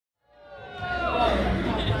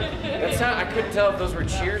couldn't tell if those were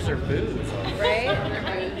cheers or boos. Right?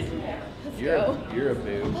 You're a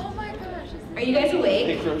boo. Oh my gosh. Are you guys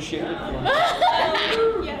awake?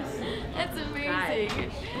 Yes. That's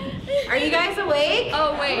amazing. Are you guys awake?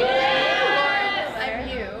 Oh wait. Lauren, I'm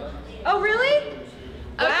you. Oh really?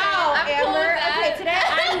 Okay, Wow, I'm cool with Amber. that. Okay, today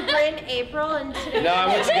I'm Bryn Apprill and today. No, I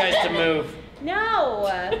want you guys to move.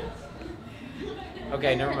 No.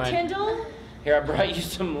 Okay, never mind. Tindle? Here, I brought you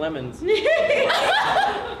some lemons.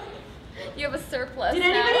 You have a surplus. Did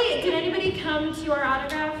anybody come to our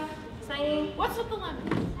autograph signing? What's with the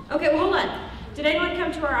lemon? Okay, well, hold on. Did anyone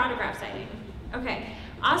come to our autograph signing? Okay.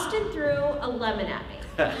 Austin threw a lemon at me.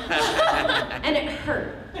 And it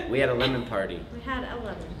hurt. We had a lemon party. We had a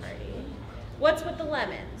lemon party. What's with the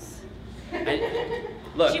lemons?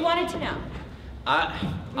 Look, She wanted to know.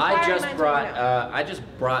 I just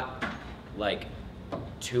brought like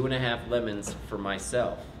 2.5 lemons for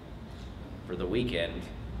myself for the weekend,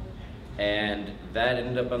 and that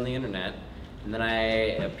ended up on the internet. And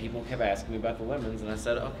then people kept asking me about the lemons, and I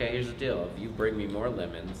said, okay, here's the deal. If you bring me more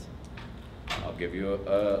lemons, I'll give you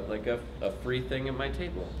a free thing at my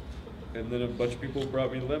table. And then a bunch of people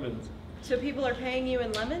brought me lemons. So people are paying you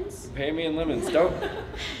in lemons? Pay me in lemons. Don't.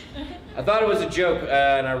 I thought it was a joke,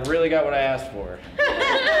 and I really got what I asked for.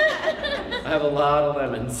 I have a lot of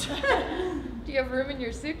lemons. Do you have room in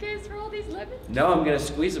your suitcase for all these lemons? No, I'm gonna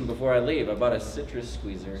squeeze them before I leave. I bought a citrus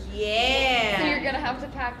squeezer. Yeah. So you're gonna have to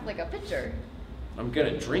pack like a pitcher. I'm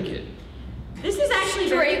gonna drink it. This is actually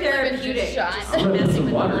very Straight lemon juice therapeutic. shot. Just I'm gonna put messing some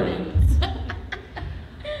with water in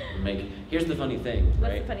lemons. Here's the funny thing, What's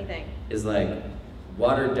right? the funny thing? Is like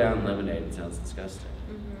watered down lemonade sounds disgusting,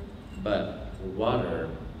 but water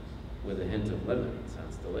with a hint of lemon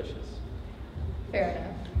sounds delicious. Fair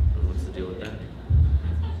enough. And what's the deal with that?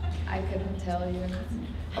 I couldn't tell you.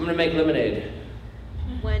 I'm gonna make lemonade.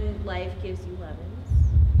 When life gives you lemons.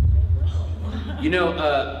 You know,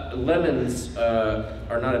 lemons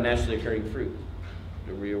are not a naturally occurring fruit.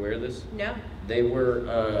 Were you aware of this? No. They were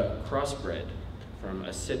crossbred from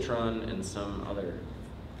a citron and some other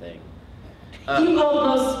thing. You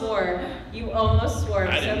almost swore. You almost swore.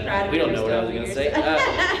 I'm so proud of you. We don't know what I was going to say.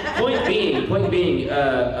 Point being,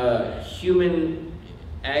 human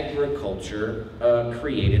agriculture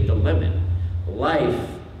created the lemon. Life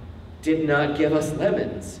did not give us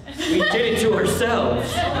lemons. We did it to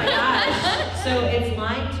ourselves. Oh my gosh. So it's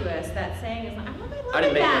lying to us. That saying is, I want my lemon I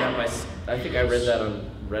didn't make back. that up. I think I read that on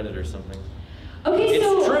Reddit or something. Okay, It's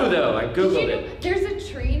so true though. I googled Did you know, it. there's a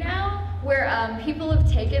tree now where people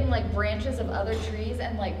have taken like branches of other trees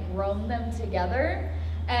and like grown them together,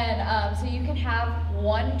 and so you can have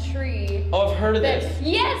one tree. Oh, I've heard of that, this.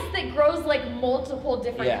 Yes, that grows like multiple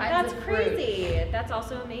different Yeah. kinds that's of fruit. crazy. That's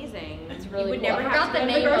also amazing. It's really you would cool. never I have forgot to the go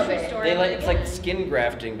to name the of grocery it. store. They ever like it's like again. skin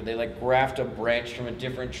grafting, but they like graft a branch from a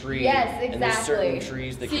different tree. Yes, And there's exactly. certain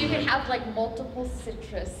trees that So you can like, have like multiple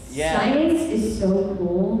citrus. Yeah. Science is so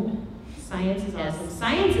cool. Science is awesome.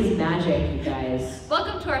 Science is magic, you guys.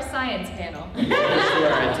 Welcome to our science panel. to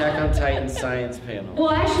our Attack on Titan science panel.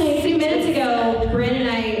 Well, actually, a few minutes ago, Bryn and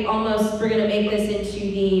I almost were gonna make this into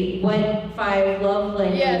the what 5 love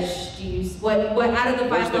language Yes. do you what out of the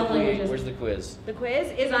 5 love languages? Where's the quiz? The quiz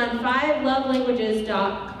is on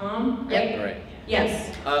 5lovelanguages.com. Yep. All right.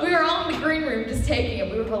 Yes. We were all in the green room just taking it.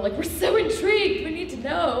 We were all like, we're so intrigued. We need to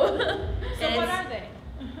know. So what are they?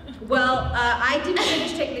 Well, I didn't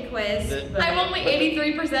finish taking the quiz. But I'm only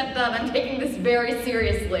 83% done. I'm taking this very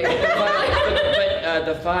seriously. But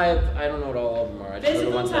the 5, I don't know what all of them are. I just know the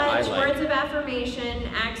Physical ones that I touch, like. words of affirmation,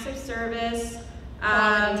 acts of service,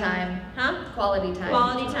 Quality time. Huh? Quality time.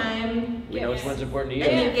 Quality time. We know which one's important to you.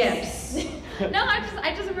 And then gifts. No,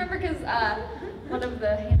 I just remember because one of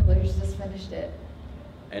the handlers just finished it.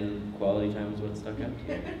 And quality time is what stuck out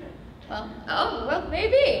to you. Well,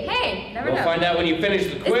 maybe. Hey, never know. We'll find out when you finish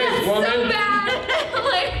the quiz, Isn't that woman. so bad?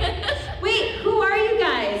 Like, Wait, who are you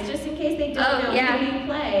guys? Just in case they don't Oh, know yeah. who you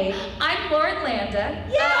play. I'm Lauren Landa.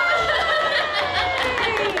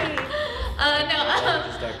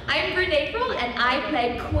 I'm Bryn Apprill, and I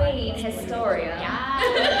play Queen Historia.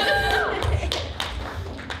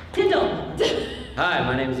 Tindle. Hi,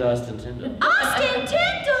 my name is Austin Tindle. Austin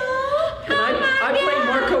Tindle! And I play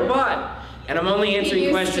Marco Bot. And I'm only answering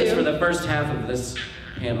used questions to. for the first half of this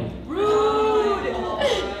panel. Rude!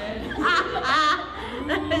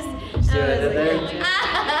 See what I did there?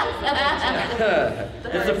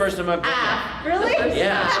 That's the first time I've done that. Really?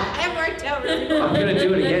 Yeah. It worked out really well. I'm gonna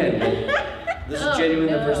do it again. This is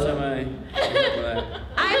genuinely the first time I did that.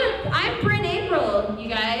 I'm Bryn Apprill, you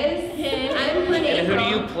guys. I'm Bryn Apprill. And who do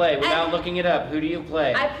you play? Without looking it up, who do you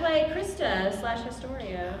play? I play Krista /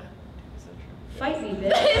 Historia. Fight me,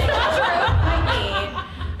 bitch. It's not true. Fight me.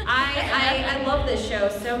 I this show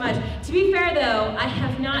so much. To be fair though, I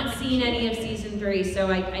have not seen any of season 3,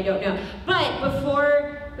 so I don't know. But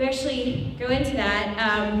before we actually go into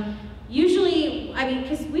that, usually, I mean,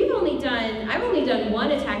 because I've only done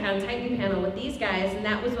one Attack on Titan panel with these guys, and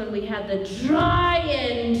that was when we had the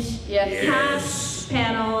giant cast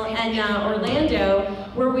panel in Orlando,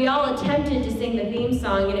 where we all attempted to sing the theme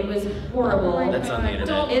song, and it was horrible. That's on the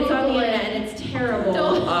internet. It's on the internet, and it's terrible.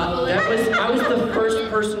 I was the first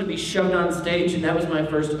person to be shoved on stage, and that was my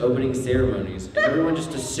first opening ceremonies. And everyone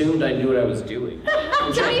just assumed I knew what I was doing.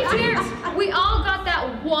 To be fair, we all got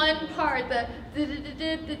that one part, the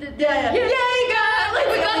Yeah, like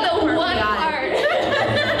we got the one part.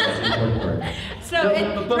 So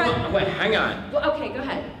wait, hang on. Well, okay, go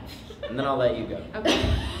ahead. And then I'll let you go. Okay.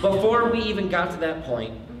 Before we even got to that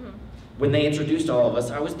point, when they introduced all of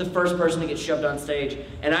us, I was the first person to get shoved on stage,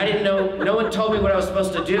 and I didn't know, no one told me what I was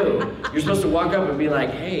supposed to do. You're supposed to walk up and be like,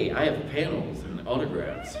 hey, I have panels and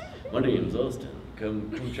autographs. My name's Austin.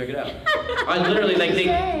 Come check it out. I literally, like,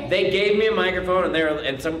 they gave me a microphone,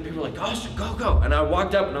 and some people were like, Austin, go. And I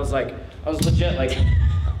walked up and I was legit like,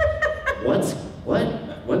 what's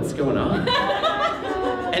going on?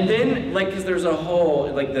 And then, like, cause there's a whole,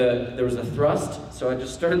 like there was a thrust, so I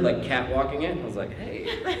just started like catwalking it, and I was like, hey.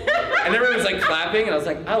 And everyone was like clapping, and I was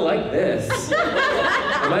like, I like this.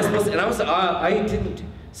 Am I supposed to, and I didn't,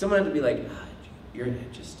 someone had to be like,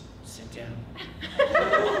 just sit down.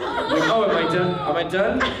 Like, oh, am I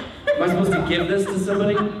done? Am I supposed to give this to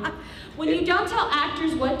somebody? When you don't tell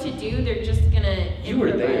actors what to do, they're just gonna You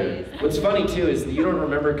were there. What's funny too is that you don't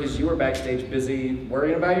remember because you were backstage busy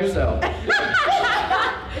worrying about yourself.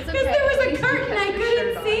 Because there was a curtain I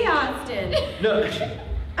couldn't see, Austin. No. Do you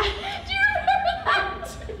remember that?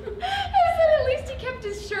 I said at least he kept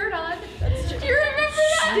his shirt on. Do you remember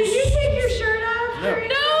that? Did you take your shirt off? No,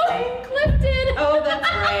 Cliff did. Oh, that's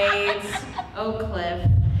right. Oh, Cliff.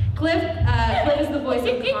 Cliff is the voice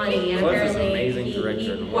of Connie, and Cliff is an apparently amazing director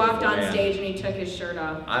he and walked on wonderful man. stage and he took his shirt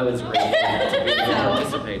off. I was grateful to be able to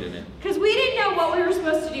participate in it. Because we didn't know what we were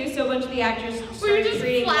supposed to do, so a bunch of the actors started just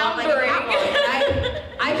reading along like a floundering. catwalk.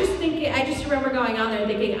 I just remember going on there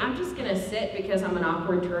thinking, I'm just gonna sit because I'm an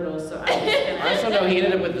awkward turtle, so I'm just gonna. I also know he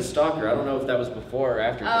ended up with the stalker. I don't know if that was before or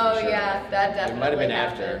after. Oh yeah, that definitely It might have been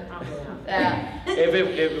happened. after. Yeah. If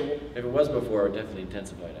it was before, it definitely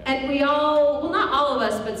intensified after. And we all, well, not all of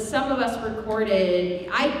us, but some of us recorded.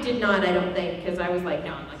 I did not, I don't think, because I was like,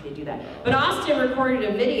 no, I'm not going to do that. But Austin recorded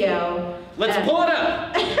a video. Let's pull it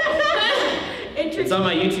up. It's on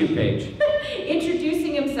my YouTube page.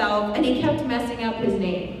 Introducing himself, and he kept messing up his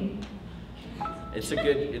name. It's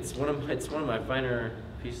one of my finer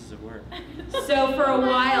pieces of work. So for a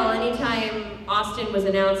while, anytime Austin was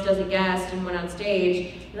announced as a guest and went on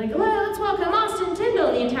stage, you're like, well, let's welcome Austin Tindle.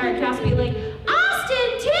 And the entire cast would be like,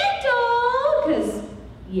 Austin Tindle! Because,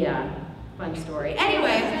 yeah, fun story.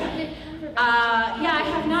 Anyway, yeah, I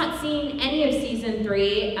have not seen any of season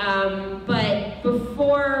 3, but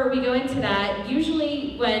before we go into that,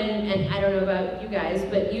 usually and I don't know about you guys,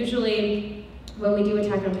 but usually when we do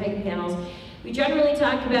Attack on Titan panels, we generally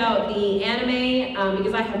talk about the anime,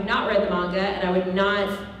 because I have not read the manga, and I would not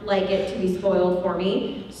like it to be spoiled for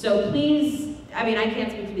me. So please, I mean, I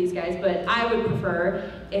can't speak for these guys, but I would prefer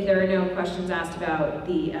if there are no questions asked about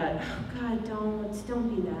the, oh God,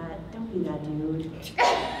 don't be that dude.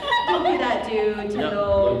 Don't be that dude, Tindle.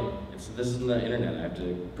 No, look, this is the internet. I have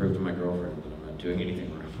to prove to my girlfriend that I'm not doing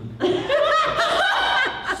anything wrong.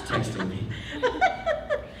 She's texting me.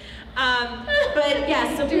 But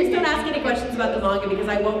yeah, so please don't ask any questions about the manga because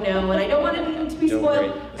I won't know, and I don't want anything to be Don't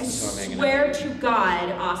spoiled. worry, I this is how I'm hanging swear out. to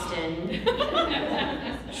God, Austin.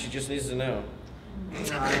 She just needs to know. She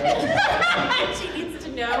needs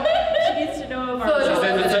to know. She needs to know of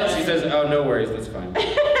our. She says, oh, no worries, that's fine.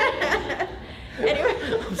 Anyway.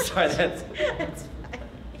 I'm sorry, that's fine.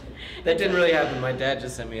 that didn't really happen. My dad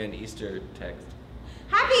just sent me an Easter text.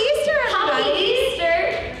 Happy Easter, everybody! Happy Easter!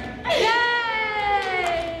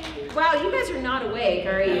 Yay! Wow, you guys are not awake,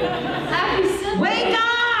 are you? Happy Sunday! Wake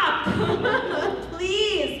up!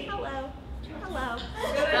 Please. Hello.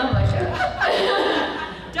 Oh my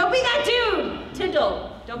gosh. Don't be that dude, Tindle.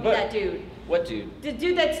 Don't be What? that dude. What dude? The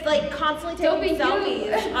dude that's like constantly Don't taking be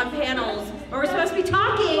selfies you. on panels, or we're supposed to be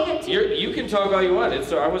talking. You can talk all you want.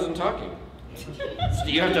 I wasn't talking. So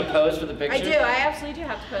do you have to pose for the picture? I do. I absolutely do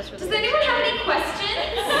have to post for Does the anyone have any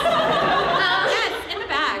questions? Yes, in the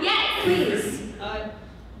back. Yes. Please.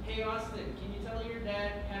 Hey Austin, can you tell your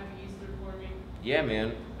dad Happy Easter for me? Yeah,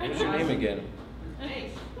 man. What's your name again?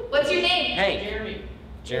 Thanks. What's your name? Hank. Jeremy.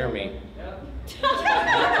 Jeremy. Yep. Normally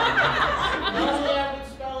I would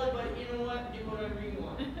spell it, but you know what? Do whatever you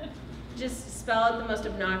want. just spell it the most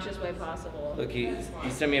obnoxious way possible. Look, he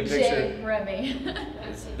sent me a picture. Jay Remy.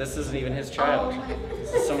 This isn't even his child.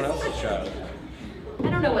 This is someone else's child. I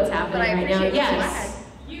don't know what's happening But I right now. appreciate the Yes.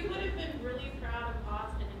 You would have been really proud of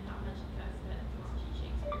Austin and how much you guys met watching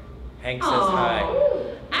Shakespeare. Hank says hi.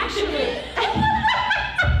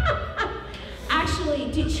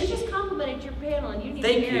 Actually, dude, she just complimented your panel, and you need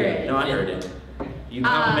Thank to hear it. you. No, I heard it. You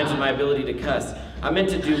complimented my ability to cuss. I meant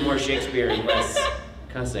to do more Shakespeare and less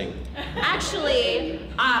cussing. Actually,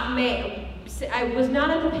 I was not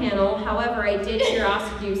at the panel. However, I did hear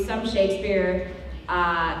Austin do some Shakespeare,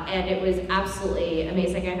 and it was absolutely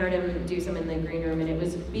amazing. I heard him do some in the green room, and it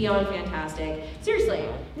was beyond fantastic. Seriously,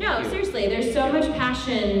 no, seriously. There's so much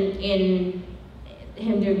passion in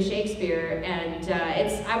him doing Shakespeare, and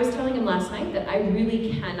I was telling him last night that I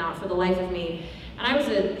really cannot, for the life of me, and I was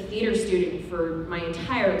a theater student for my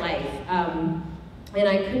entire life. And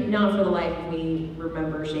I could not for the life of me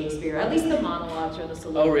remember Shakespeare, at least the monologues or the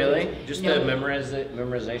soliloquies. Oh, really? Just No. the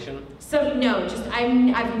memorization? So no,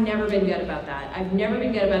 I've never been good about that. I've never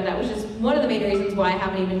been good about that, which is one of the main reasons why I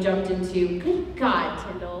haven't even jumped into, good God,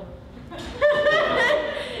 Tindle.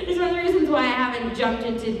 It's one of the reasons why I haven't jumped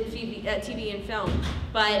into TV and film.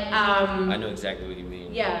 But, I know exactly what you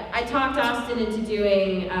mean. yeah, I talked Austin into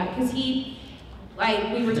doing, because we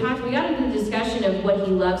got into the discussion of what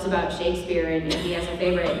he loves about Shakespeare and he has a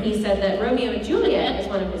favorite. And he said that Romeo and Juliet is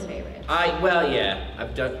one of his favorites. Well, yeah,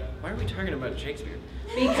 I've done. Why are we talking about Shakespeare?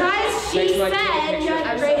 Because she Next slide, said take a you had a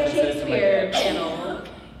picture. great Send it to my Shakespeare dad.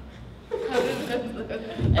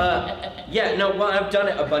 panel. Yeah, no, well, I've done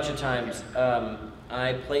it a bunch of times.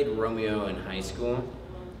 I played Romeo in high school,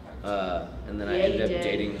 and then I Yeah, ended you up did.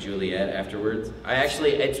 dating Juliet afterwards.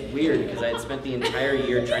 It's weird because I had spent the entire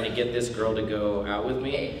year trying to get this girl to go out with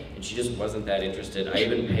me, and she just wasn't that interested. I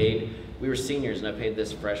even paid, we were seniors, and I paid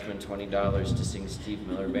this freshman $20 to sing Steve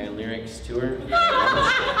Miller Band lyrics to her.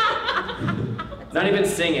 Not even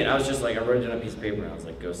sing it, I was just like, I wrote it on a piece of paper, and I was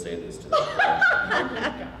like, go say this to this girl.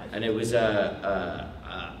 And it was,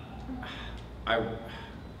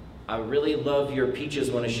 I really love your peaches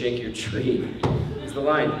want to shake your tree. It's the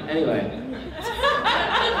line. Anyway.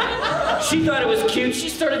 She thought it was cute. She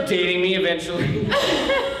started dating me eventually.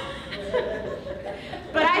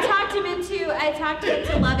 But I talked him into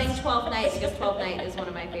loving 12th Night because 12th Night is one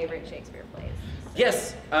of my favorite Shakespeare plays.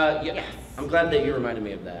 Yes. Yeah. Yes. I'm glad that you reminded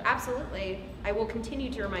me of that. Absolutely. I will continue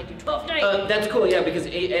to remind you. 12th Night. That's cool, yeah, because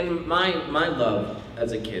and my love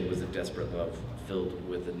as a kid was a desperate love filled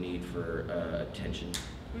with a need for attention.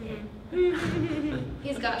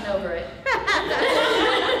 He's gotten over it.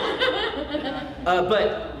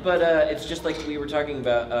 But it's just like we were talking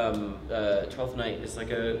about. 12th Night is like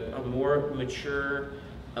a more mature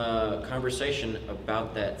conversation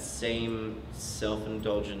about that same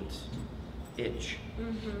self-indulgent itch,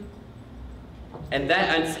 and that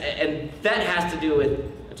has to do with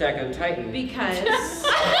Attack on Titan. Because Because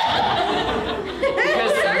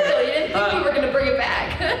Certainly, you didn't think we were gonna bring it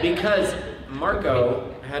back. because Marco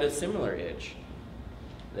had a similar itch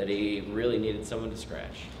that he really needed someone to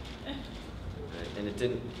scratch, and it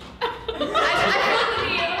didn't. No,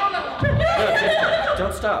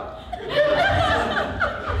 don't stop. I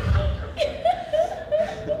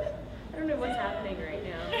don't know what's happening right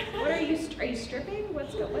now. What are you stripping?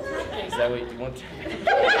 What's happening? Is that what you want? This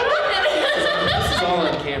is all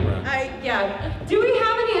on camera. Yeah. Do we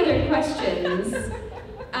have any other questions?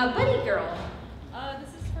 Buddy girl. This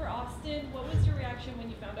is for Austin. What was your reaction when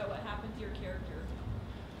you found out what happened to your character?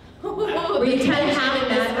 Were you kind of having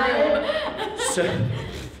that? So,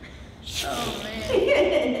 Oh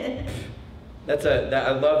man.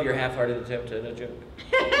 I love your half-hearted attempt at a joke.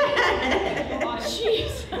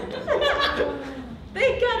 Jeez.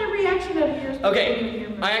 They got a reaction out of yours. Okay,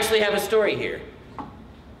 I actually have a story here.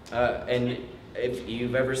 And if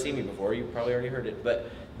you've ever seen me before, you've probably already heard it, but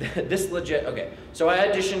this legit, okay. So I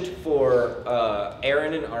auditioned for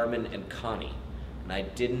Aaron and Armin and Connie, and I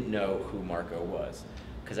didn't know who Marco was,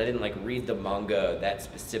 because I didn't like read the manga that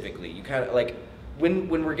specifically. You kind of like, when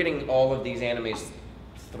we're getting all of these animes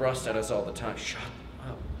thrust at us all the time, shut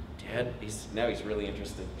up, Dad, now he's really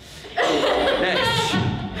interested.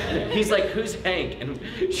 He's like, who's Hank? And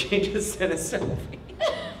she just sent a selfie.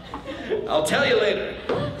 I'll tell you later.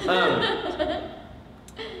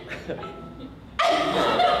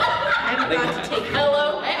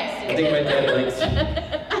 Hello, I think my dad likes.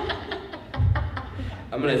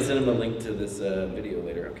 I'm gonna send him a link to this video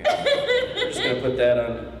later. Okay. I'm just gonna put that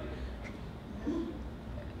on.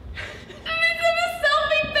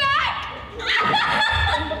 selfie back.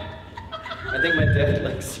 I think my dad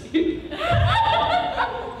likes you.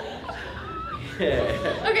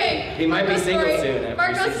 Okay. He might be Marco's single story. soon after he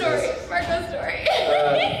Marco's sees story. this. Marco's story.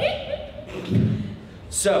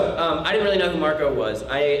 So, I didn't really know who Marco was.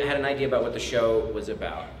 I had an idea about what the show was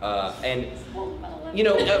about. And, you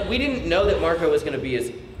know, we didn't know that Marco was going to be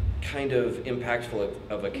as kind of impactful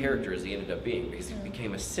of a character as he ended up being, because he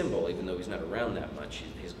became a symbol, even though he's not around that much.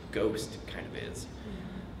 His ghost kind of is.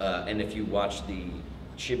 And if you watch the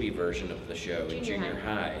chibi version of the show in junior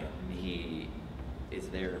high, he is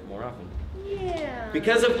there more often. Yeah.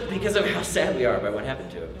 Because of how sad we are by what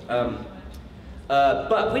happened to him.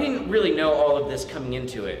 But we didn't really know all of this coming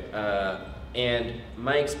into it. And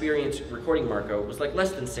my experience recording Marco was like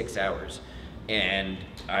less than 6 hours. And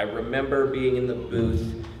I remember being in the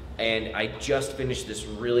booth, and I just finished this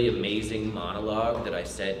really amazing monologue that I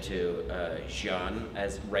said to Jean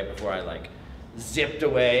right before I like zipped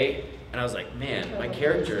away. And I was like, man, my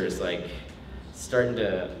character is like starting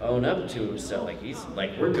to own up to himself. Like he's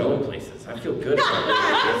like, we're going places. I feel good about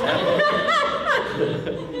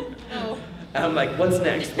it. And I'm like, what's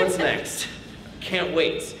next? What's next? Can't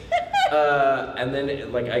wait. And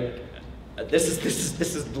then like this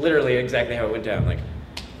is literally exactly how it went down. Like,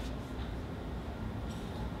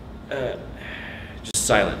 just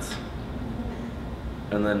silence.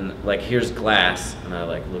 And then like here's glass, and I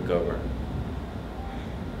like look over.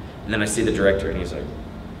 And then I see the director, and he's like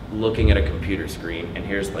looking at a computer screen, and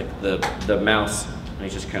here's like the mouse, and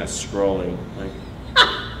he's just kind of scrolling like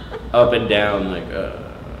up and down, like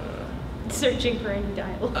Searching for any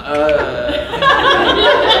dialogue.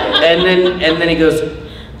 and then he goes,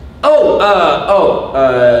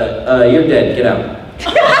 you're dead, get out. And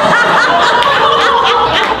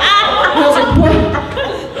I was like, what?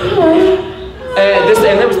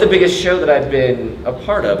 And that was the biggest show that I'd been a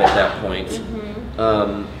part of at that point.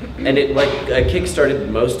 And it like kickstarted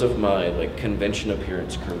most of my like convention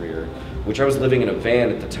appearance career, which I was living in a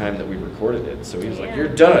van at the time that we recorded it. So he was like, you're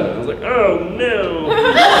done. I was like, oh no.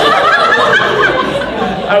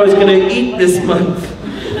 I was gonna eat this month.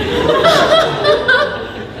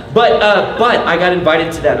 But I got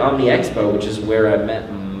invited to that Omni Expo, which is where I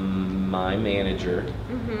met my manager,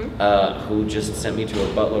 who just sent me to a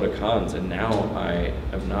buttload of cons, and now I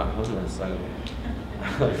am not homeless. I live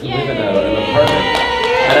in an apartment.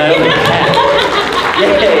 And I own a cat.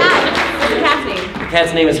 Yay! What's the cat's name? The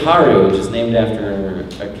cat's name is Haru, which is named after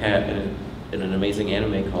a cat in an amazing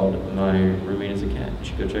anime called My Roommate is a Cat. You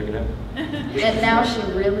should go check it out. And now she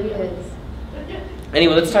really is.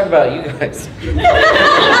 Anyway, let's talk about you guys.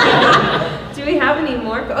 Do we have any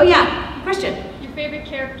more? Oh yeah, question. Your favorite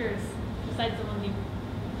characters besides the one you.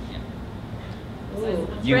 Yeah. Ooh.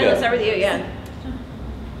 You Bryn, go. let's start with you. Yeah.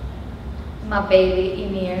 My baby,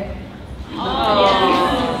 Emir. Oh.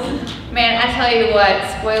 Man, I tell you what,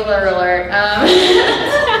 spoiler alert.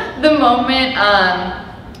 The moment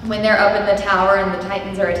when they're up in the tower and the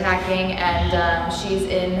Titans are attacking, and she's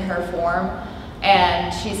in her form,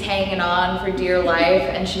 and she's hanging on for dear life,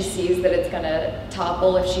 and she sees that it's gonna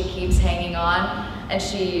topple if she keeps hanging on, and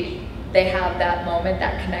they have that moment,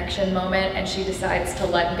 that connection moment, and she decides to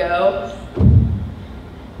let go.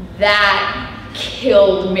 That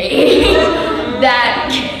killed me. That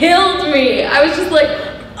killed me. I was just like,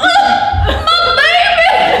 my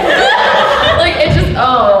baby! Like, it just,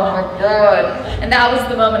 oh my God. And that was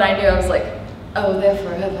the moment I knew. I was like, oh, they're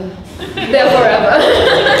forever. They're forever.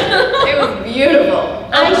 It was beautiful.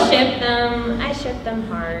 I ship them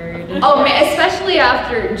hard. Oh man, especially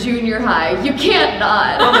after junior high. You can't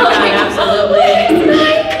not. Oh my God, absolutely. It's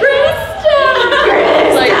my Krista!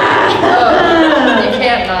 Like, oh, you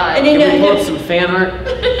can't not. And Can we pull up some fan art?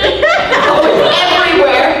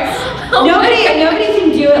 Everywhere. Oh nobody can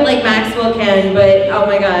do it like Maxwell can, but oh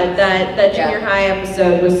my God, that junior high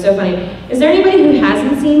episode was so funny. Is there anybody who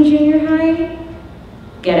hasn't seen junior high?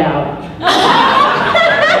 Get out.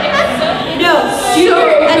 No,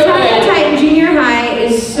 Attack on Titan junior high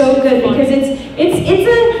is so good because it's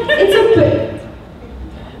a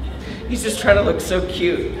He's just trying to look so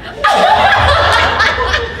cute.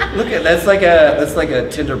 Look at that's like a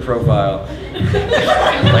Tinder profile. Like,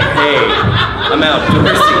 hey, I'm out,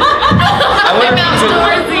 Dorsey. I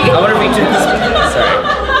want to be this. Sorry.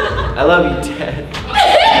 I love you,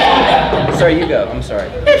 Dad. Sorry, you go. I'm sorry.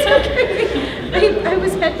 It's okay. I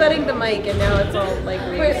was headbutting the mic and now it's all like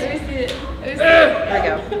weird. Wait, let me see it. There we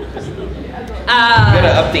go. You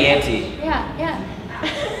gotta up the ante. Yeah.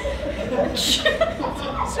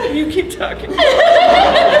 So you keep talking.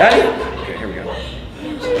 Okay, here we go.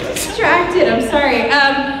 Distracted, I'm sorry.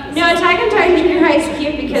 No, Attack on Titan Junior High is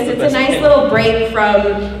cute because it's a nice little break from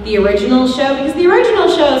the original show, because the original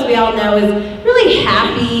show, as we all know, is really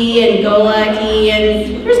happy and go-lucky,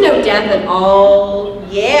 and there's no death at all.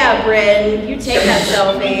 Yeah, Bryn, you take that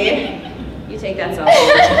selfie. You take that selfie.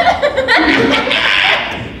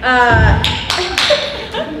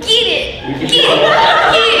 Get it!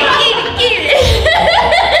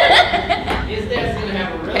 His dad's gonna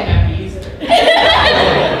have a real happy Easter.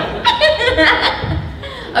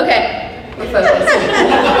 Okay, we're focused.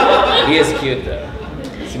 He is cute though.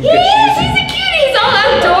 Some He good is, shoes. he's a cutie. He's all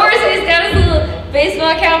outdoors and he's got his little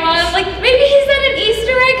baseball cap on. Like, maybe he's at an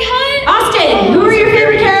Easter egg hunt. Austin, who are your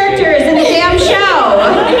favorite characters in the damn show?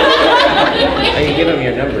 I can give him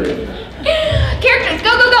your number. Characters,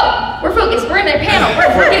 go, go, go. We're focused. We're in a panel.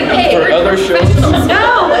 We're getting paid. For We're other shows.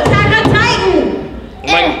 No, Attack on Titan.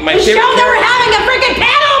 My The show favorite that we're having a freaking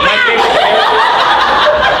panel about.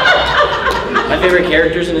 my favorite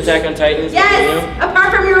characters in Attack on Titans. Yes, You know?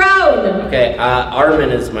 apart from your own. Okay, Armin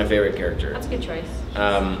is my favorite character. That's a good choice.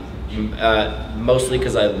 Mostly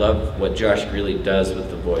because I love what Josh Greeley does with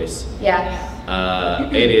the voice. Yeah.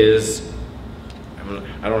 It is.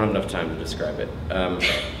 I don't have enough time to describe it.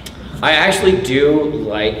 I actually do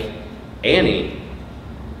like Annie.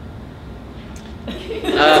 Let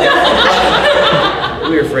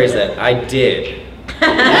me rephrase that. I did. I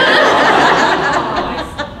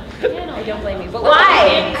don't blame you. But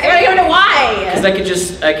why? I gotta go to why. Because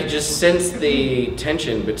I could just sense the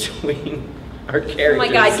tension between our Oh characters. my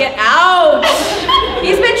God, get out!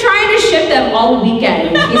 He's been trying to ship them all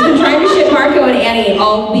weekend. He's been trying to ship Marco and Annie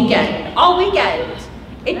all weekend. All weekend.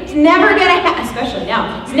 It's never gonna happen, especially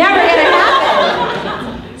now. It's never gonna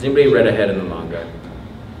happen. Has anybody read ahead in the manga?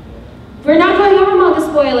 We're not going over manga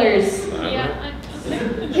spoilers. Yeah,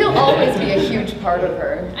 He'll always be a huge part of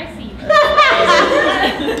her. I see.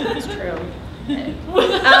 It's true. Huge.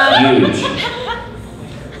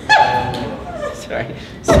 Sorry.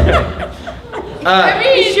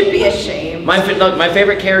 You should be ashamed. My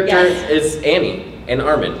favorite character Yes. is Annie and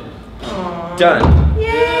Armin. Aww. Done.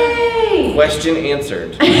 Yay! Question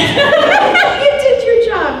answered. You did your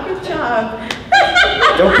job. Good job.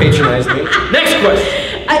 Don't patronize me. Next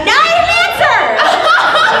question. Now you answer!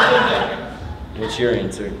 What's your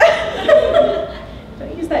answer?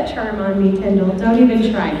 Don't use that charm on me, Tindle. Don't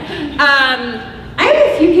even try. I have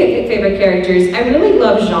a few favorite characters. I really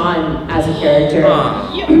love Jean as a character.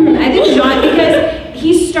 I think Jean, because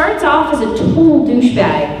he starts off as a total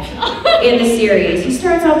douchebag in the series. He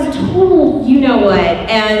starts off as a total you-know-what,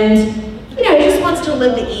 and he just wants to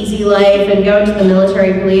live the easy life and go into the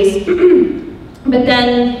military police. But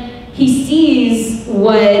then he sees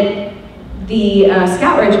what the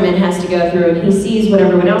scout regiment has to go through, and he sees what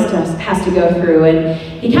everyone else has to go through, and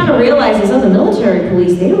he kind of realizes, oh, the military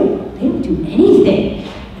police, they don't do anything,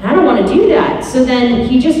 and I don't want to do that. So then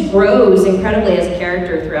he just grows incredibly as a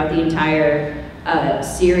character throughout the entire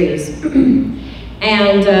series.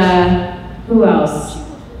 And who else?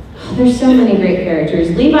 Oh, there's so many great characters.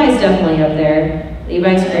 Levi's definitely up there.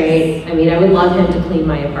 Levi's great. I mean, I would love him to clean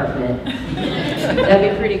my apartment.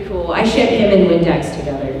 That'd be pretty cool. I ship him and Windex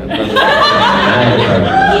together.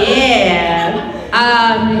 Yeah.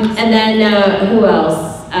 And then who else?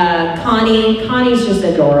 Connie. Connie's just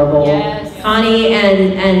adorable. Yes. Connie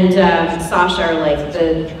and Sasha are like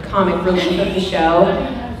the comic relief of the show.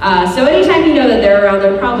 So anytime you know that they're around,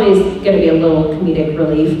 there probably is going to be a little comedic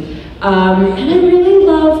relief. And I really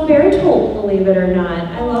love Bertolt, believe it or not.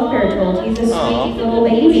 I love Bertolt. He's a sweet little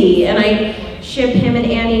baby, and I ship him and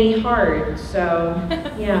Annie hard. So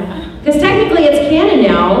yeah, because technically it's canon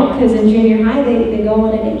now. Because in junior high they go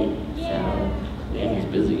on a date. So Yeah, he's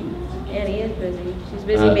busy. Annie is busy. She's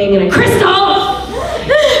busy being in a crystal.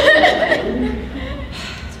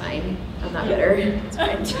 It's fine. I'm not bitter. It's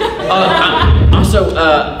fine. Also,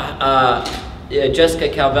 Jessica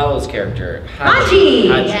Calvello's character. Hachi!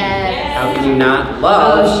 Yes. How can you not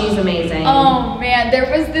love? Oh, she's amazing. Oh man, there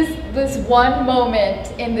was this one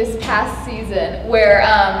moment in this past season where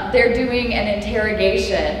they're doing an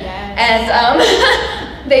interrogation, and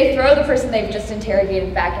they throw the person they've just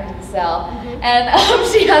interrogated back into the cell, and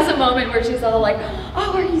she has a moment where she's all like,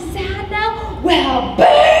 "Oh, are you sad now? Well, boo!"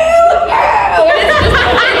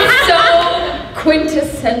 It's so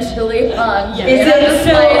quintessentially Han. Is it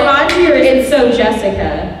so Hachi or is it so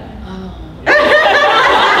Jessica?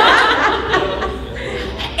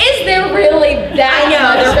 Is there really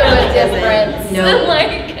that much of a difference? No.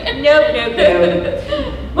 Nope.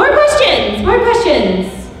 Nope. More questions.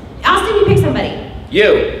 Austin, you pick somebody.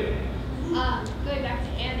 You. Going back to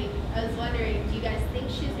Annie, I was wondering, do you guys think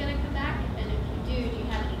she's going to come back? And if you do you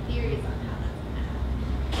have any theories on how that's going to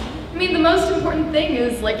happen? I mean, the most important thing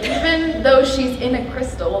is, like, even though she's in a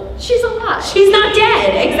crystal, she's alive. She's not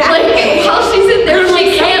dead, exactly. Like, while she's in there,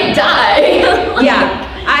 she can't die. Yeah,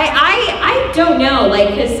 I don't know, like,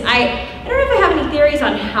 cause I don't know if I have any theories.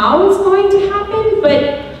 theories on how it's going to happen,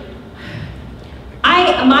 but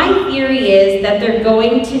my theory is that they're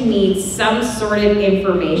going to need some sort of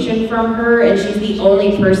information from her, and she's the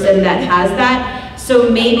only person that has that. So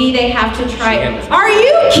maybe they have to try. Are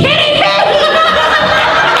you kidding me?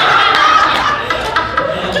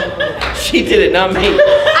 She did it, not me.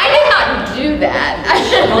 I did not do that.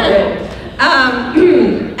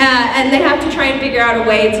 And they have to try and figure out a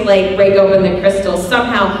way to like break open the crystals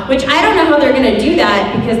somehow, which I don't know how they're going to do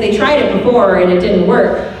that because they tried it before and it didn't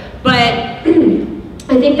work. But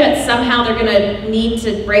I think that somehow they're gonna need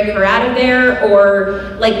to break her out of there,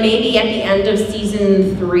 or like maybe at the end of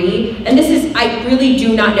season 3. And this is, I really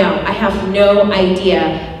do not know. I have no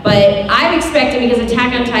idea. But I'm expecting, because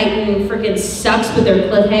Attack on Titan freaking sucks with their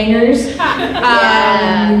cliffhangers.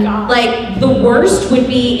 Like the worst would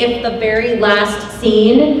be if the very last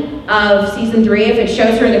scene of season 3, if it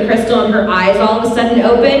shows her in the crystal and her eyes all of a sudden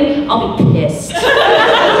open, I'll be pissed.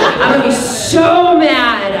 I'm gonna be so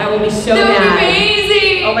mad. I will be so mad. That would be amazing.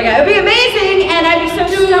 Oh my god, it would be amazing, and I'd be so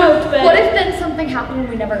stoked. But what if then something happened and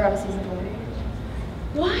we never got a season 4?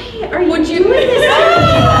 Why are you doing this?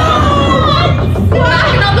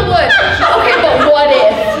 Knocking on the wood. Okay, but what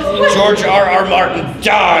if? George R.R. Martin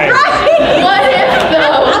died. Right. What if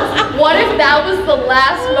though? What if that was the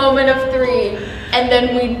last moment of 3, and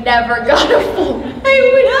then we never got a 4? I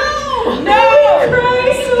would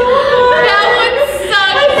cry so hard. That would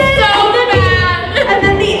suck so bad. And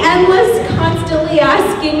then the Endless constantly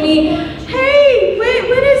asking me, hey,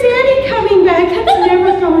 when is Annie coming back? That's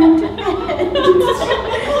never going to end.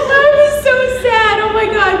 That would be so sad. Oh my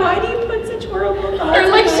god, why do you put such horrible thoughts? Or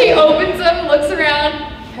like she opens them, looks around,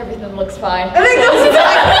 everything looks fine. Everything looks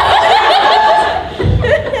fine.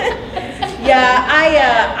 Yeah,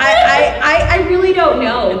 I really don't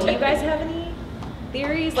know. Do you guys have any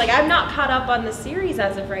theories? Like, I'm not caught up on the series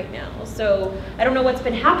as of right now, so I don't know what's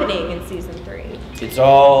been happening in season 3. It's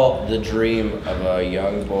all the dream of a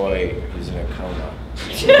young boy who's in a coma.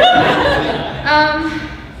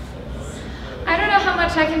 I don't know how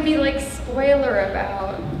much I can be like spoiler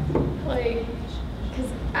about. Like,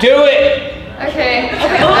 Do it! Okay,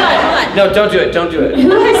 hold on. No, don't do it, don't do it.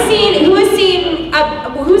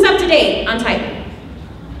 Who's up to date on Titan?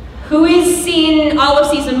 Who has seen all of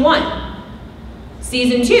season 1?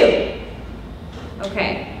 Season 2?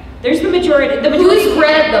 Okay. There's the majority. Who's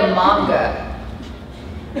read the manga?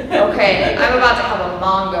 Okay, I'm about to have a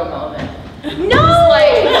manga moment. No!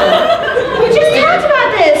 We just talked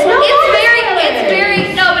about this. No,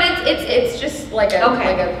 it's just like a,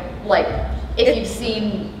 like if you've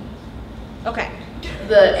seen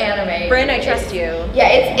the anime. Bryn, I trust you. Yeah,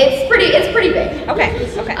 it's pretty big. Okay.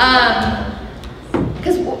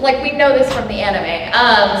 Because like we know this from the anime.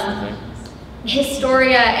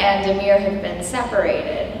 Historia and Amir have been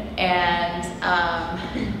separated, and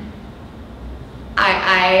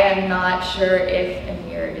I am not sure if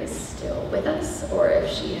Amir is still with us or if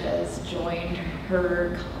she has joined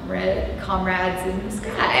her comrades in the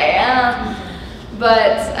sky.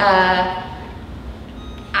 But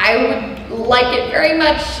I would like it very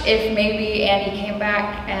much if maybe Annie came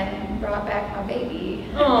back and brought back my baby.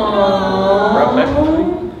 Aww.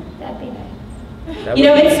 That'd be nice. You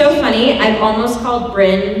know, it's so funny. I've almost called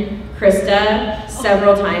Bryn Krista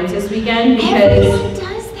several times this weekend because everyone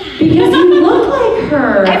does that. Because you look like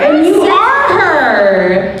her. And you are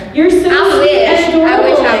her. You're so sweet and adorable. I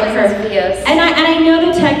wish I like was her. as fierce. And I know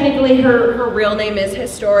that technically her real name is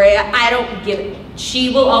Historia. I don't give it. She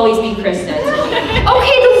will always be Krista.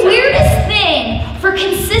 Okay, the weirdest thing for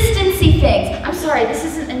consistency things. I'm sorry, this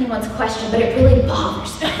isn't anyone's question, but it really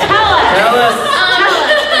bothers me. Tell us.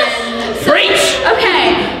 Preach!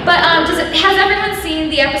 Okay, but has everyone seen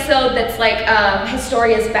the episode that's like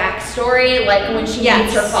Historia's backstory, like when she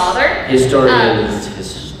meets her father? Historia is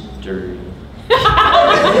history.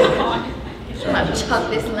 I'm gonna chuck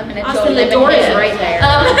this lemon at Austin, the door is right there.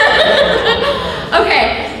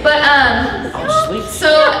 Okay, but so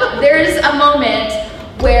there's a moment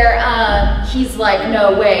where he's like,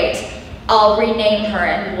 no, wait, I'll rename her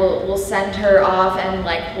and we'll send her off and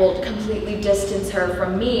like we'll completely distance her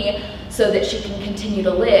from me so that she can continue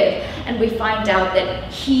to live. And we find out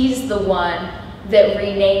that he's the one that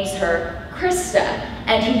renames her Krista,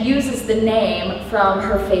 and he uses the name from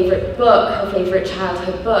her favorite book, her favorite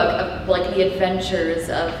childhood book of like the adventures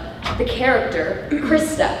of the character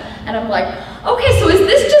Krista. And I'm like, okay, so is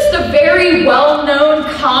this just a very well-known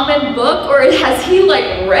common book, or has he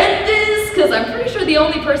like read this? Because I'm pretty sure the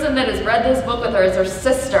only person that has read this book with her is her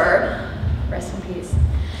sister. Rest in peace.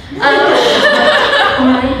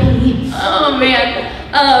 Oh man.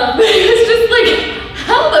 It's just like,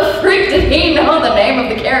 how the frick did he know the name of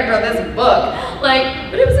the character of this book? Like,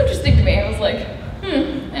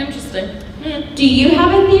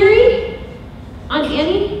 theory on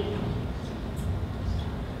Annie?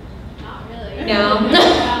 Not really. No?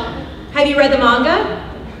 Have you read the manga?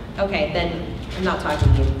 Okay, then I'm not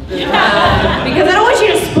talking to you. Because I don't want you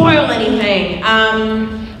to spoil anything.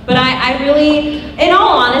 But I really, in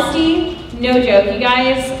all honesty, no joke, you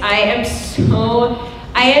guys, I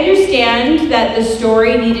understand that the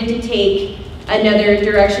story needed to take another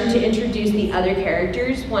direction to introduce the other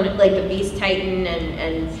characters, one like the Beast Titan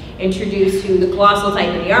and introduce who the Colossal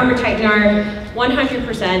Titan and the Armor Titan are,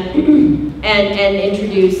 100%, and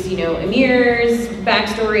introduce, you know, Amir's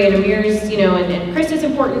backstory and Amir's, you know, and Krista's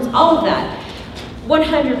importance, all of that,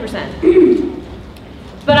 100%.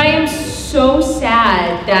 But I am so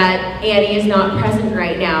sad that Annie is not present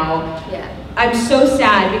right now. Yeah. I'm so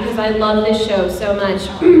sad because I love this show so much.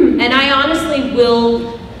 And I honestly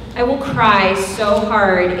will cry so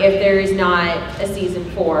hard if there is not a season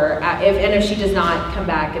 4, if she does not come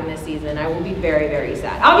back in this season. I will be very, very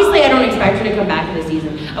sad. Obviously, I don't expect her to come back in this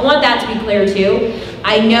season. I want that to be clear too.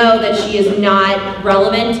 I know that she is not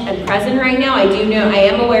relevant and present right now. I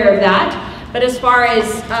am aware of that. But as far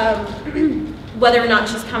as whether or not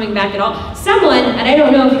she's coming back at all, someone, and I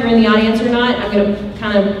don't know if you're in the audience or not, I'm gonna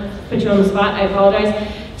kind of put you on the spot, I apologize.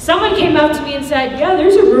 Someone came up to me and said, yeah,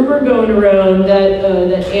 there's a rumor going around that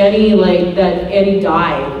Annie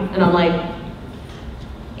died. And I'm like,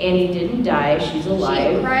 Annie didn't die, she's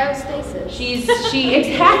alive. Cryostasis.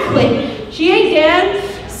 Exactly. She ain't dead.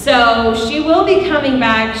 So she will be coming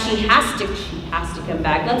back. She has to come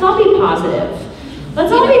back. Let's all be positive.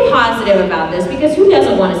 Let's all be positive about this, because who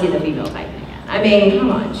doesn't want to see the female Titan again? I mean, come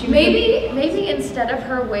on. Maybe instead of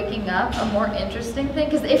her waking up, a more interesting thing,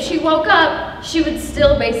 because if she woke up, she would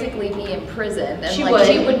still basically be in prison, and she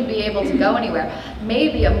wouldn't be able to go anywhere.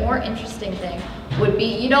 Maybe a more interesting thing would be,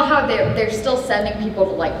 you know how they're still sending people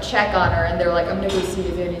to like check on her, and they're like, I'm gonna go see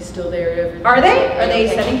if Annie's still there. Are they? Are they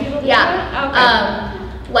sending people to Yeah. Okay.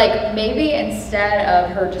 Like maybe instead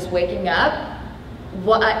of her just waking up,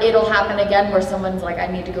 it'll happen again where someone's like, I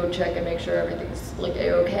need to go check and make sure everything's like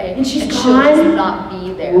okay, and she'll just not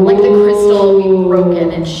be there. Like the crystal will be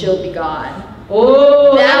broken and she'll be gone.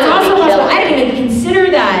 Oh, that's also possible. I didn't even consider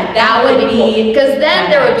that. That would be cool. Because then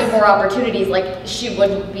there would be more opportunities. Like she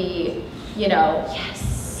wouldn't be, you know,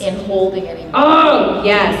 in holding anymore. Oh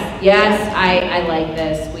yes, I like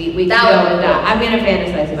this. We can go with that. I'm gonna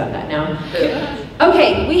fantasize about that now.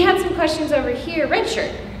 Okay, we had some questions over here. Red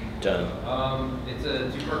shirt. Done. It's a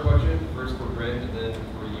two-part question. First for Bryn, and then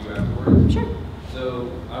for you afterwards. Sure.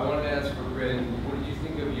 So I wanted to ask for Bryn, what did you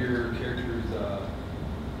think of your character's?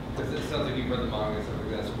 Because it sounds like you've read the manga and stuff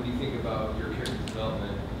like that. So what do you think about your character's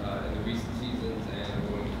development in the recent seasons and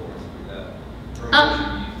going forward with that? From where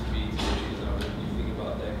she used to be to where she is now. What do you think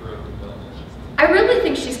about that growth and development? I really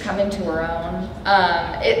think she's coming to her own.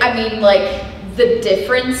 I mean, like the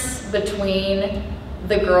difference between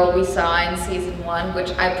the girl we saw in season 1, which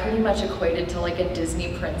I pretty much equated to like a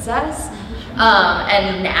Disney princess,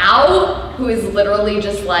 and now who is literally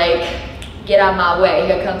just like, get out of my way,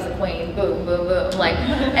 here comes the queen, boom, boom, boom, like,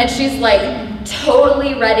 and she's like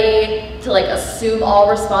totally ready to like assume all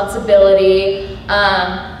responsibility.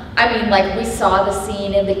 I mean, like we saw the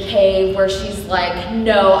scene in the cave where she's like,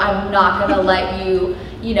 no, I'm not gonna let you,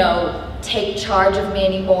 you know, take charge of me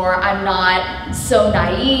anymore. I'm not so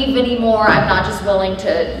naive anymore. I'm not just willing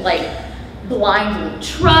to like blindly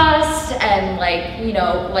trust and like, you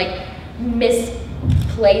know, like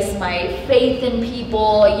misplace my faith in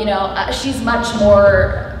people. You know, she's much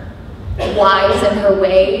more wise in her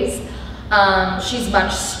ways. She's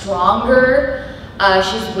much stronger.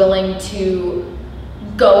 She's willing to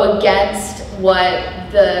go against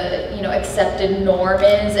what the, you know, accepted norm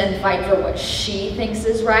is and fight for what she thinks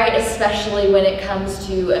is right, especially when it comes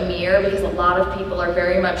to Amir, because a lot of people are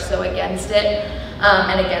very much so against it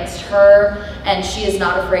and against her, and she is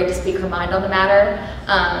not afraid to speak her mind on the matter,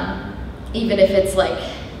 even if it's like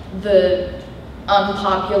the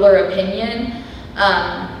unpopular opinion.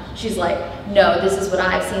 She's like, no, this is what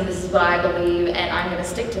I've seen, this is what I believe, and I'm gonna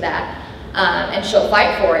stick to that. And she'll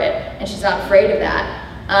fight for it, and she's not afraid of that.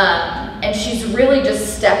 And she's really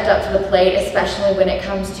just stepped up to the plate, especially when it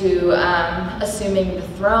comes to assuming the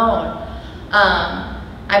throne.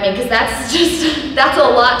 I mean, because that's a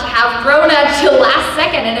lot to have thrown at you last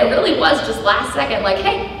second, and it really was just last second, like,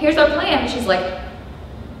 hey, here's our plan. And she's like,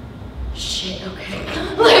 shit, okay.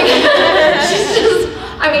 Like,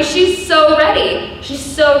 she's so ready. She's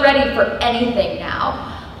so ready for anything now.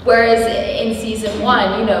 Whereas in season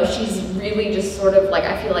 1, you know, she's really just sort of like,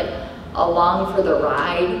 I feel like, along for the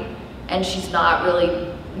ride, and she's not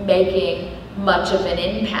really making much of an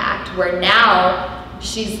impact, where now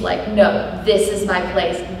she's like, no, this is my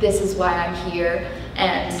place, this is why I'm here,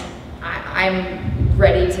 and I'm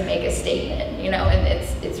ready to make a statement, you know, and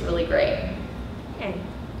it's really great.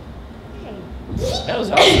 That was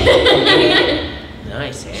awesome.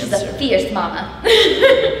 Nice She's a answer. fierce mama.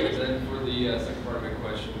 Then for the second part of my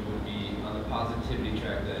question would be on the positivity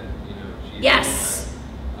track that, you know, she's Yes.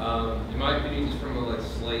 in my opinion, just from the like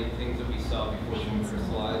slight things that we saw before she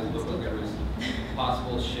crystallized, it looked like there was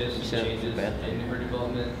possible shifts and changes in her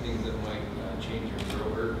development, things that might change or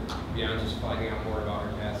grow her beyond just finding out more about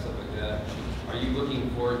her past, stuff like that. Are you looking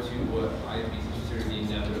forward to what I'd be considered the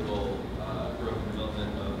inevitable growth and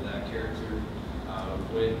development of that character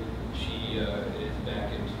when she is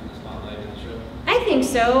back into the spotlight in the show? I think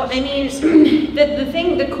so. I mean,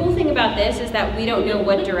 the cool thing about this is that we don't know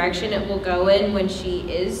what direction it will go in when she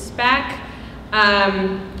is back.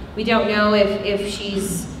 We don't know if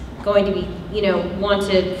she's going to be, you know, want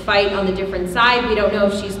to fight on the different side. We don't know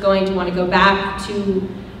if she's going to want to go back to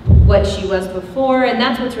what she was before, and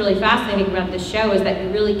that's what's really fascinating about this show is that you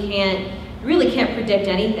really can't predict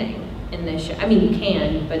anything in this show. I mean, you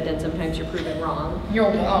can, but then sometimes you're proven wrong.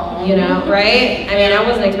 You're wrong. You know, right? I mean, I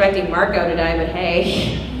wasn't expecting Marco to die, but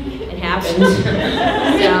hey, it happened.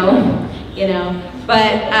 So, you know,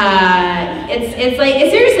 but it's like,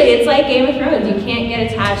 seriously, it's like Game of Thrones. You can't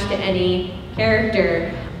get attached to any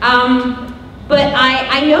character. But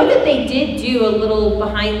I know that they did do a little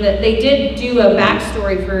they did do a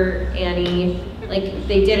backstory for Annie. Like,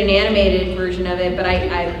 they did an animated version of it, but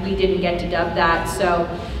we didn't get to dub that, so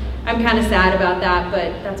I'm kind of sad about that,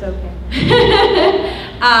 but that's okay.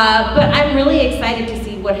 But I'm really excited to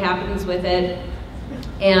see what happens with it.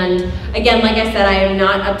 And again, like I said, I am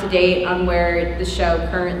not up to date on where the show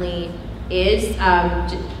currently is.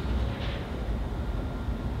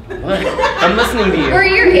 What? I'm listening to you. We're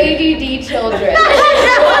your ADD children.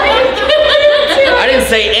 I didn't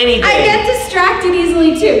say anything. I get distracted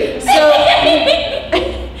easily too. So,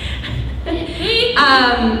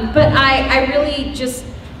 but I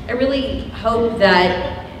really hope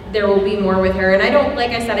that there will be more with her. And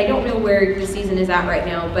like I said, I don't know where the season is at right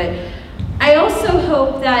now, but I also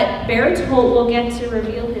hope that Bertolt will get to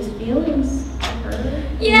reveal his feelings to her.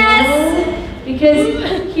 Yes! You know?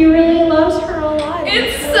 Because he really loves her a lot.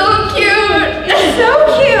 It's so cute! It's so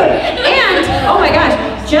cute! And, oh my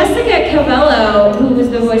gosh, Jessica Cavello, who was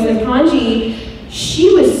the voice of Kanji,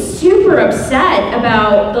 she was super upset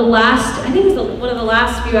about I think it was one of the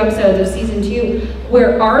last few episodes of season 2,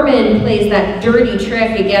 where Armin plays that dirty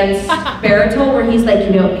trick against Bertolt, where he's like,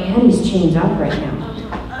 you know, Annie's chained up right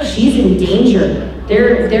now. She's in danger.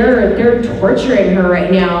 They're torturing her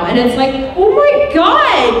right now. And it's like, oh my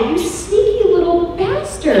God, you sneaky little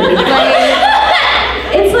bastard.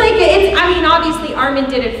 I mean, obviously Armin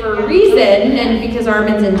did it for a reason, and because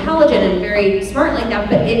Armin's intelligent and very smart like that,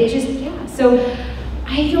 but it just, yeah. So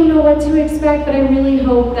I don't know what to expect, but I really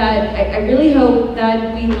hope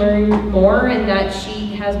that we learn more and that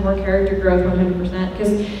she has more character growth 100%.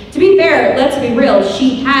 Because to be fair, let's be real,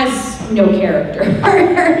 she has no character.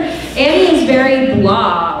 Annie is very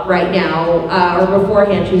blah right now, or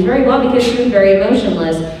beforehand. She was very blah because she was very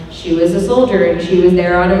emotionless. She was a soldier and she was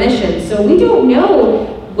there on a mission. So we don't know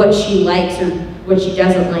what she likes or what she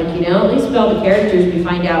doesn't like, you know? At least with all the characters, we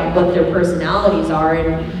find out what their personalities are.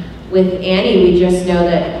 And with Annie, we just know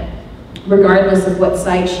that regardless of what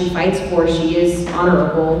side she fights for, she is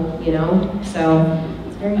honorable, you know? So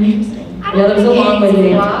it's very interesting. I don't think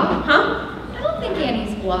Annie's blah. Huh? I don't think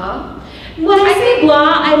Annie's blah. When I say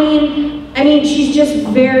blah, I mean she's just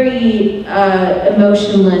very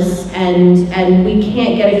emotionless, and we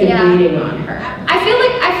can't get a good reading on her. I feel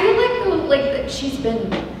like that she's been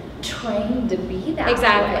trained to be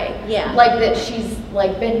that way. Yeah. Like that she's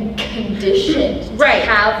like been conditioned Right. to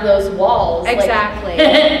have those walls. Exactly.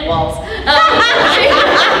 Like, walls.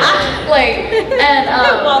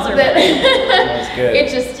 Walls are That's good. It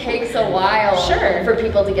just takes a while for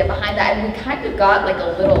people to get behind that, and we kind of got like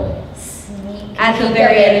a little sneak At the peek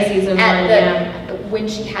very of it end of season 1, when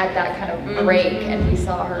she had that kind of break, and we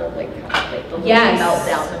saw her like kind of like the little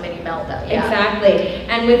meltdown, the mini meltdown. Yeah. Exactly.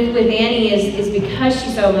 And with Annie is because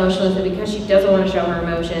she's so emotionless and because she doesn't want to show her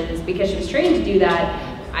emotions, because she was trained to do that,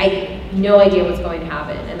 I have no idea what's going to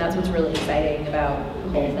happen, and that's what's really exciting about the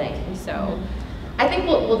whole thing. So I think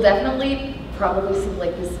we'll definitely probably see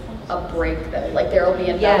like a break though. Like there will be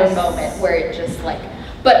another moment where it just like,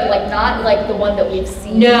 but like not like the one that we've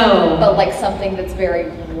seen. No. But like something that's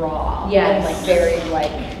very raw. Yes. And like very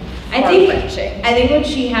like I think when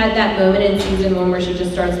she had that moment in season 1 where she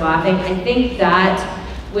just starts laughing, I think that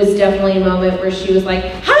was definitely a moment where she was like,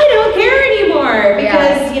 I don't care anymore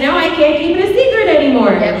because, you know, I can't keep it a secret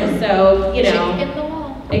anymore. Yep. So, you know. Chicken in the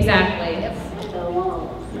wall. Exactly. Yep.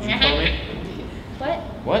 Would you call me? What?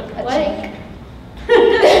 What? A chink.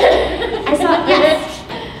 I saw,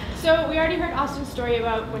 yes. So we already heard Austin's story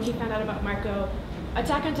about when he found out about Marco.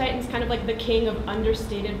 Attack on Titan's kind of like the king of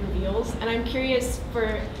understated reveals, and I'm curious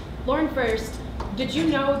for Lauren first, did you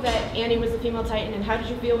know that Annie was the female Titan, and how did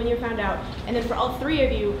you feel when you found out? And then for all three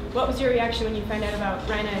of you, what was your reaction when you found out about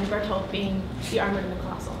Rhina and Bertolt being the Armored and the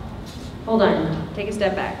Colossal? Hold on, take a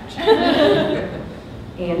step back.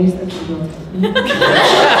 Annie's the female Titan.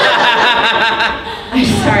 I'm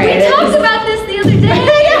sorry. We talked about this the other day.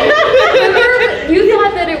 Remember, you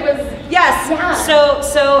thought that it was. Yes. Yeah.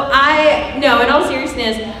 No, in all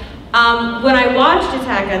seriousness, when I watched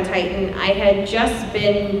Attack on Titan, I had just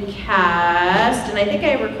been cast, and I think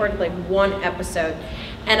I recorded like one episode.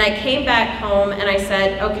 And I came back home and I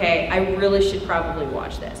said, okay, I really should probably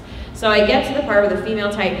watch this. So I get to the part where the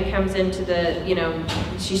female Titan comes into the,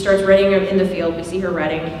 she starts running in the field, we see her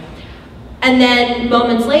running. And then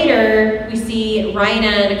moments later, we see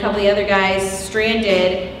Rhina and a couple of the other guys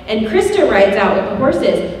stranded, and Krista rides out with the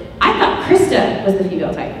horses. I thought Krista was the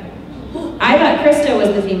female Titan. I thought Krista was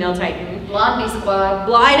the female Titan. Blondie squad.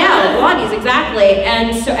 I know, Blondies, exactly.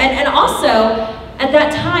 And so, and also, at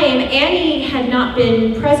that time, Annie had not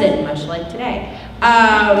been present, much like today.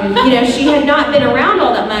 She had not been around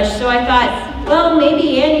all that much, so I thought, well,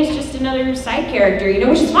 maybe Annie's just another side character,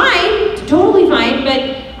 which is fine, totally fine, but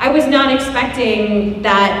I was not expecting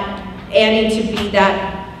that Annie to be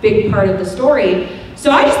that big part of the story. So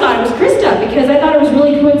I just thought it was Krista, because I thought it was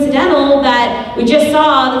really coincidental that we just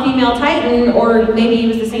saw the female Titan, or maybe it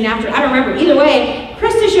was the scene after, I don't remember. Either way,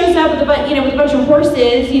 Krista shows up with a bunch of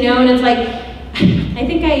horses, and it's like, I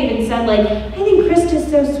think I even said, like, I think Krista's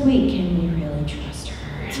so sweet, can we really trust her?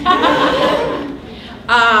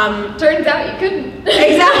 Turns out you couldn't.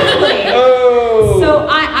 Exactly. Oh. So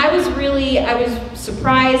I was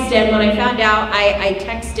surprised, and when I found out, I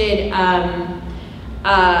texted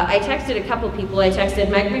a couple people. I texted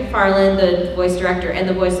Meg McFarlane, the voice director, and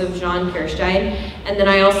the voice of Jean Kirstein, and then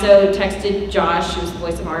I also texted Josh, who was the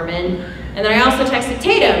voice of Armin, and then I also texted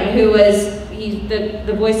Tatum, who was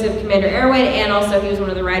the voice of Commander Erwin, and also he was one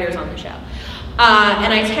of the writers on the show.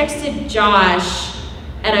 And I texted Josh,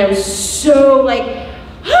 and I was so like,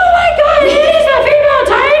 oh my God, it is a female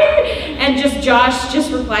Titan! And Josh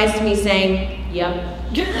just replies to me saying, yep.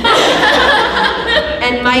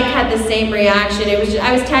 And Mike had the same reaction.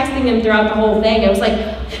 I was texting him throughout the whole thing. I was like,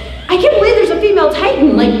 I can't believe there's a female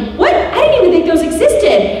Titan. Like, what? I didn't even think those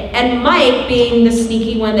existed. And Mike, being the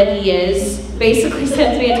sneaky one that he is, basically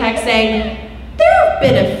sends me a text saying, there have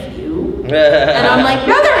been a few. And I'm like,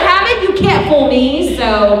 no, there haven't. You can't fool me.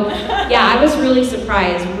 So, yeah, I was really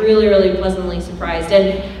surprised, really, really pleasantly surprised.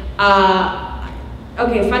 And,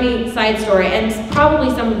 okay, funny side story, and probably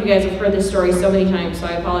some of you guys have heard this story so many times, so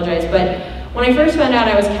I apologize, but when I first found out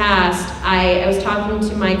I was cast, I was talking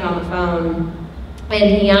to Mike on the phone, and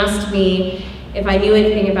he asked me if I knew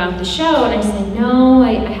anything about the show, and I said, no,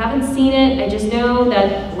 I haven't seen it, I just know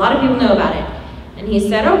that a lot of people know about it. And he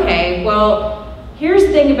said, okay, well, here's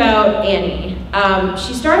the thing about Annie.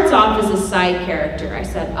 She starts off as a side character. I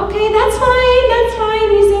said, okay, that's fine.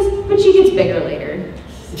 He says, but she gets bigger later.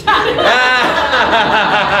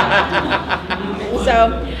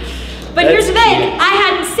 But here's the thing, I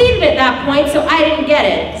hadn't seen it at that point, so I didn't get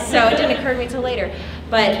it. So it didn't occur to me till later.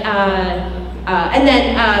 But, and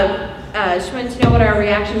then she wanted to know what our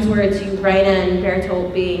reactions were to Rhina and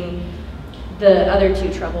Bertolt being the other two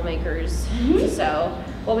troublemakers. Mm-hmm. So,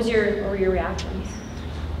 what were your reactions?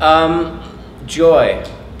 Joy.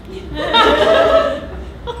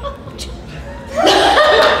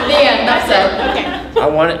 The end, that's it. Okay. I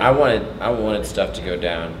wanted stuff to go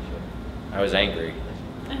down. I was angry.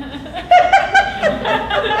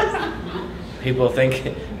 People think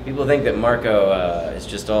that Marco is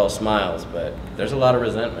just all smiles, but there's a lot of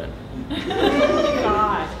resentment.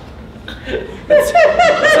 God. That's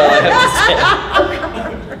all I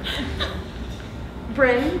have to say.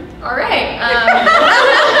 Bryn? All right.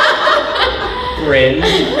 Bryn.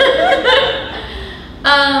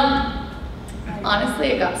 Honestly,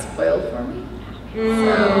 it got spoiled for me. So,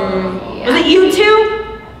 yeah. Was it YouTube?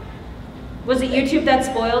 Was it YouTube that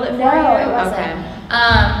spoiled it for you? No, it wasn't. Okay.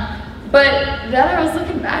 But then I was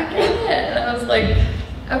looking back at it, and I was like,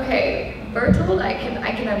 okay, Bertolt, I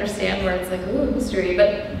can understand where it's like, ooh, history,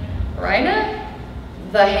 but Rhina,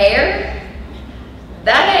 the hair,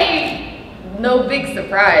 that ain't no big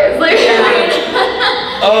surprise. Like,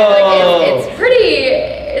 Oh. like it's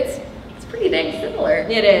pretty dang similar.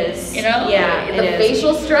 It is. You know? Yeah, The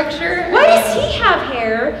facial structure. Why does he have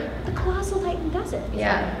hair, but the Colossal Titan doesn't?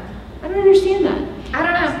 Yeah. I don't understand that. I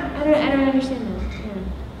don't know. I don't understand that. Yeah.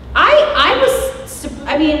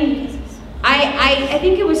 I I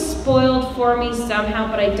think it was spoiled for me somehow,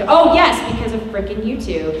 but I don't. Oh yes, because of frickin'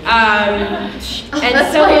 YouTube. And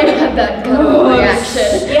that's so why you had that gut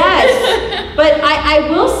reaction. Yes, but I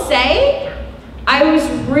will say, I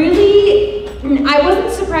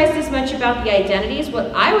wasn't surprised as much about the identities.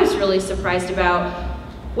 What I was really surprised about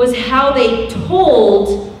was how they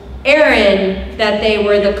told Aaron that they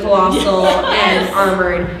were the Colossal and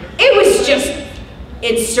Armored. It was just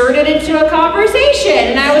inserted into a conversation,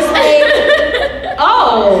 and I was like,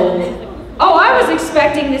 oh, I was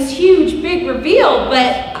expecting this huge, big reveal,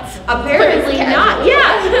 but apparently not.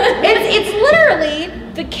 Yeah, it's literally,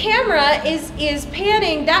 the camera is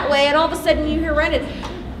panning that way, and all of a sudden you hear Renan,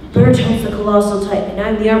 Berto's the Colossal type, and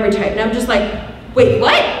I'm the Armored type, and I'm just like, wait,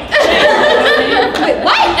 what? Wait,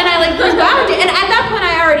 what? And I like rewound it, and at that point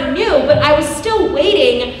I already knew, but I was still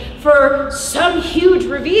waiting for some huge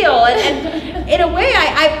reveal, and in a way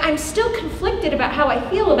I'm still conflicted about how I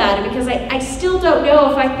feel about it, because I still don't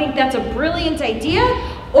know if I think that's a brilliant idea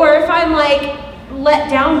or if I'm like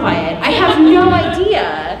let down by it. I have no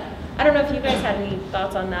idea. I don't know if you guys had any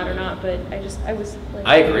thoughts on that or not, but I was like,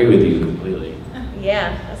 I agree with you completely.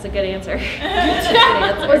 Yeah, that's a good answer.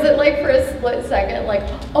 Was it like for a split second, like,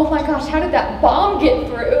 oh my gosh, how did that bomb get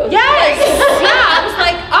through? Yes! Yeah, I was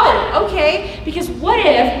like, oh, okay. Because what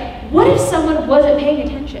if someone wasn't paying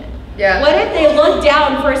attention? Yeah. What if they looked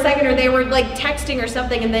down for a second, or they were like texting or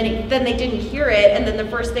something, and then they didn't hear it, and then the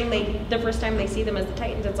first time they see them as the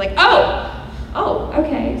Titans, it's like, oh,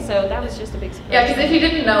 okay. So that was just a big surprise. Yeah, because if you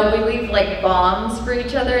didn't know, we leave like bombs for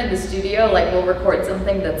each other in the studio. Like we'll record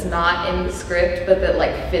something that's not in the script, but that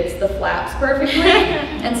like fits the flaps perfectly.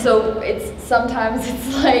 And so sometimes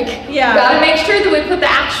it's like, yeah, we gotta make sure that we put the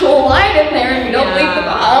actual line in there and we don't leave the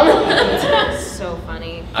bomb. So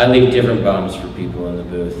funny. I leave different bombs for people in the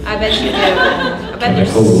booth. I bet you do. I bet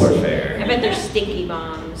there's Cold Warfare. I bet there's stinky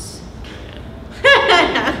bombs.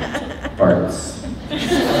 Farts.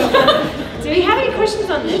 Do we have any questions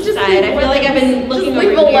on this side? I feel like I've been looking over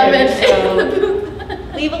leave a lemon. So.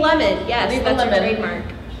 Leave a lemon. Yes, Leave a that's lemon. your trademark.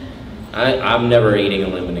 I'm never eating a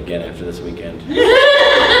lemon again after this weekend. Do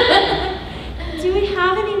we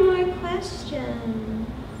have any more questions?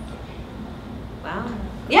 Wow.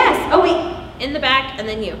 Yes. Oh wait, in the back, and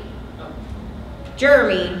then you.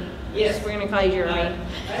 Jeremy. Yes. We're gonna call you Jeremy.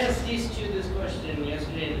 I asked these two this question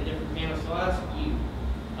yesterday in a different panel, so I'll ask you,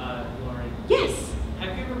 Lauren. Yes.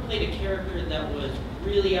 Have you ever played a character that was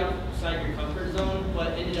really outside your comfort zone,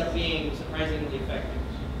 but ended up being surprisingly effective?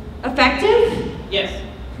 Effective? Yes.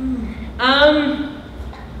 If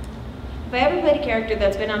I ever played a character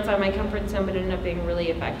that's been outside my comfort zone but ended up being really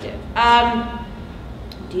effective,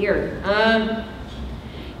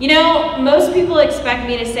 you know, most people expect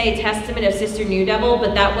me to say Testament of Sister New Devil,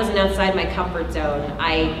 but that wasn't outside my comfort zone.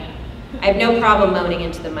 I have no problem moaning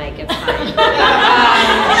into the mic, it's fine.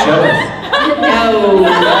 Show us. No,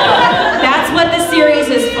 that's what the series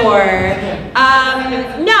is for.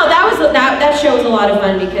 No, that show was a lot of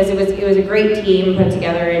fun because it was a great team put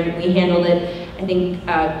together, and we handled it, I think,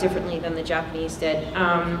 differently than the Japanese did.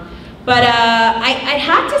 But I'd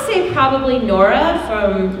have to say probably Nora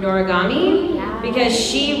from Noragami, because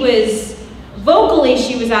she was, vocally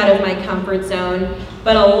she was out of my comfort zone,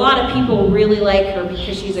 but a lot of people really like her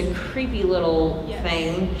because she's a creepy little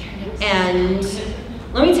thing. And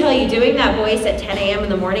let me tell you, doing that voice at 10 a.m. in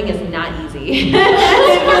the morning is not easy.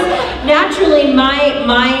 Because naturally,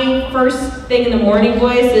 my first thing in the morning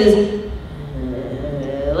voice is,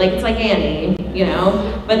 like, it's like Annie, you know?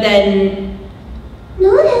 But then,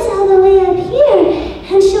 Nana's all the way up here,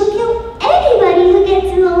 and she'll kill anybody who gets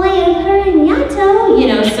in the way of her and Yato. you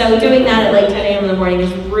know, so doing that at like 10 a.m. in the morning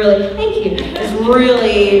is really, thank you, is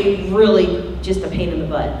really just a pain in the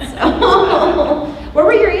butt. So, what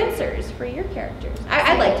were your answers for your characters?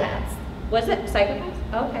 I'd like to ask. Was it psychopaths?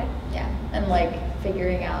 Oh, okay. Yeah, and like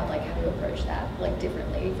figuring out like how to approach that like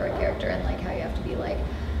differently for a character, and like how you have to be like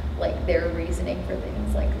their reasoning for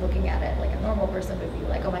things, like looking at it like a normal person would be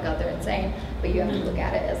like, oh my god, they're insane, but you have to look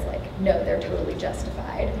at it as like, no, they're totally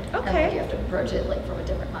justified. Okay. And like you have to approach it like from a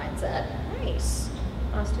different mindset. Nice.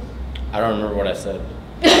 Austin? I don't remember what I said.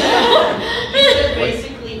 You said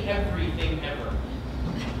basically everything ever.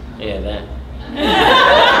 Yeah, that.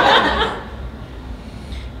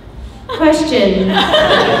 Question.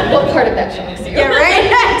 What part of that shocks you? Yeah, right?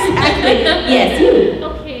 Exactly. Yes, you.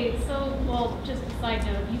 Okay, so, well, just a side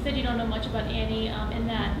note. You said you don't know much about Annie in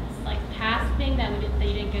that, like, past thing that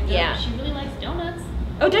they did good job. Yeah. She really likes donuts.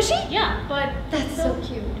 Oh, does she? Yeah, but... That's so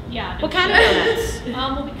cute. Yeah. What kind of donuts?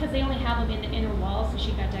 Well, because they only have them in the inner wall, so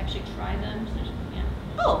she got to actually try them. So she, yeah.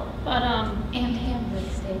 Oh. But, And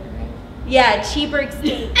ham-bread steak, right? Yeah, cheaper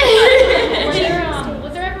steak.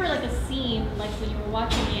 was there ever, like, a scene like when you were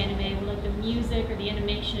watching the anime, like the music or the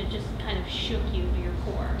animation, it just kind of shook you to your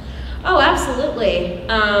core? Oh, absolutely.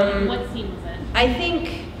 What scene was it? I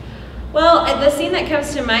think, well, the scene that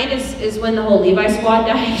comes to mind is when the whole Levi squad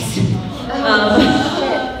dies.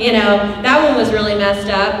 You know, that one was really messed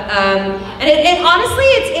up. And honestly,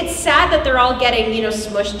 it's sad that they're all getting, you know,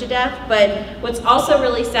 smushed to death. But what's also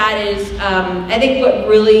really sad is, I think what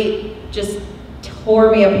really just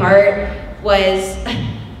tore me apart was,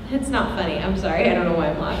 it's not funny, I'm sorry, I don't know why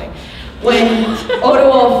I'm laughing. When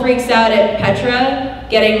Ottawald freaks out at Petra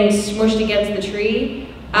getting smushed against the tree,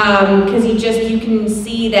 because you can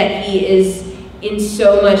see that he is in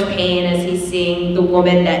so much pain as he's seeing the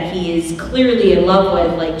woman that he is clearly in love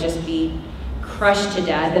with, like, just be crushed to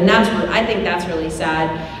death, and I think that's really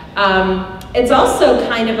sad. It's also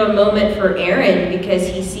kind of a moment for Aaron, because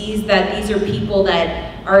he sees that these are people that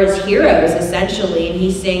are his heroes, essentially, and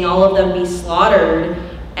he's seeing all of them be slaughtered,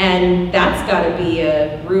 and that's got to be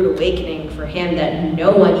a rude awakening for him, that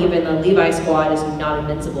no one, even the Levi squad, is not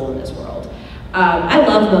invincible in this world. I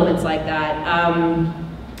love moments like that.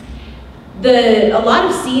 A lot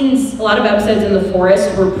of scenes, a lot of episodes in the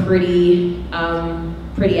forest were pretty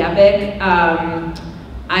epic.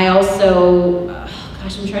 I also,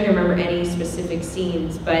 gosh, I'm trying to remember any specific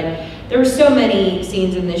scenes, but there were so many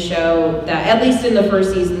scenes in this show that, at least in the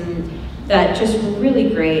first season, that just were really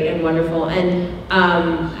great and wonderful. And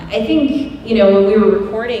I think, you know, when we were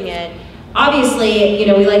recording it, obviously, you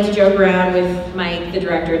know, we like to joke around with Mike, the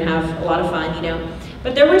director, and have a lot of fun, you know.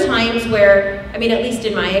 But there were times where, I mean, at least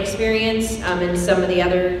in my experience, and some of the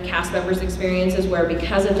other cast members' experiences, where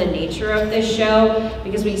because of the nature of this show,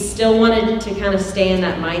 because we still wanted to kind of stay in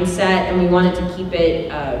that mindset and we wanted to keep it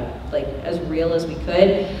like as real as we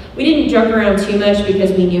could, we didn't joke around too much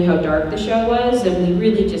because we knew how dark the show was, and we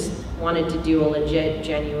really just wanted to do a legit,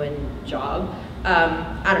 genuine job.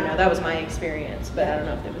 I don't know, that was my experience, but I don't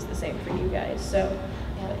know if it was the same for you guys, so,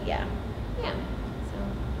 yeah.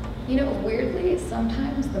 You know, weirdly,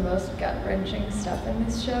 sometimes the most gut-wrenching stuff in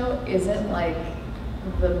this show isn't like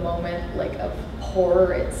the moment like of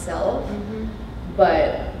horror itself,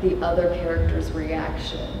 but the other character's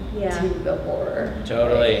reaction to the horror.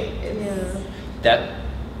 Totally. Like, That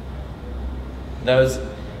was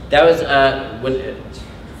when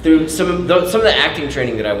through some of the acting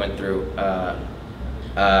training that I went through.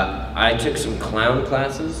 I took some clown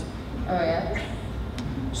classes. Oh yeah.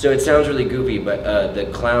 So it sounds really goofy, but the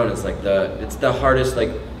clown is like it's the hardest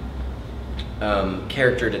like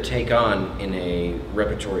character to take on in a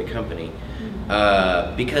repertory company,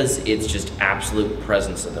 because it's just absolute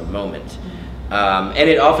presence of the moment, and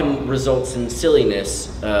it often results in silliness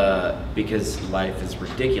because life is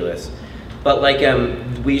ridiculous. But like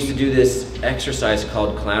we used to do this exercise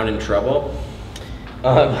called Clown in Trouble,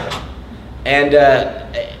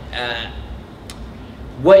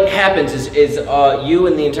 what happens is you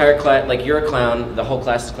and the entire class, like you're a clown, the whole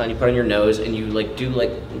class is a clown, you put on your nose and you like do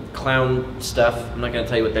like clown stuff. I'm not gonna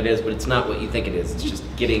tell you what that is, but it's not what you think it is. It's just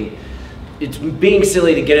it's being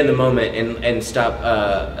silly to get in the moment and stop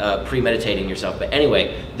premeditating yourself. But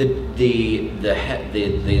anyway, the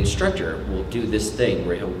instructor will do this thing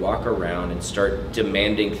where he'll walk around and start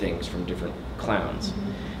demanding things from different clowns.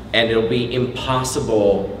 And it'll be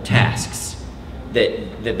impossible tasks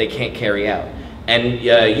that they can't carry out. And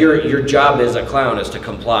your job as a clown is to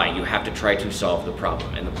comply. You have to try to solve the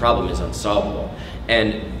problem, and the problem is unsolvable.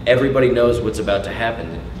 And everybody knows what's about to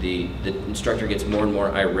happen. The instructor gets more and more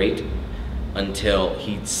irate until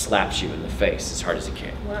he slaps you in the face as hard as he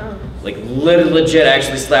can. Wow. Like legit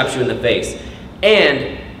actually slaps you in the face.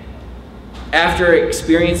 And after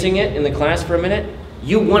experiencing it in the class for a minute,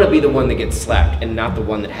 you want to be the one that gets slapped and not the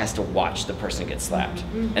one that has to watch the person get slapped.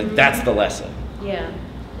 And that's the lesson. Yeah,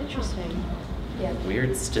 interesting. Yeah.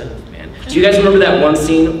 Weird stuff, man. Do you guys remember that one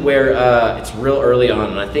scene where it's real early on,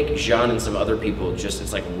 and I think Jean and some other people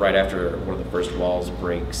it's like right after one of the first walls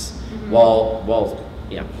breaks. Walls,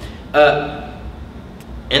 yeah.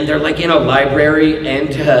 And they're like in a library, and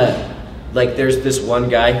like there's this one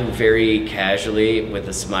guy who very casually, with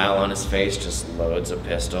a smile on his face, just loads a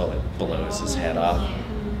pistol and blows his head off.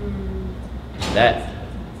 That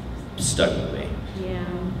stuck with me.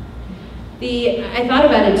 I thought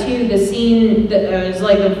about it too, the scene that was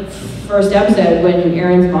like the first episode when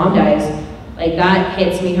Aaron's mom dies. Like that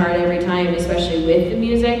hits me hard every time, especially with the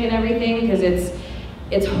music and everything, because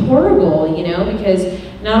it's horrible, you know, because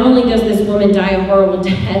not only does this woman die a horrible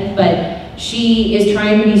death, but she is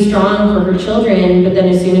trying to be strong for her children, but then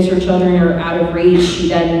as soon as her children are out of reach, she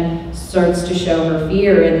then starts to show her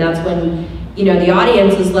fear, and that's when, you know, the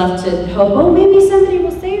audience is left to hope, oh, maybe somebody will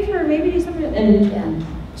save her, maybe somebody, and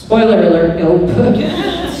spoiler alert, nope.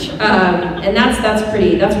 And that's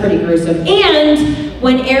pretty gruesome. And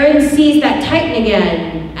when Aaron sees that Titan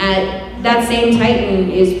again, that same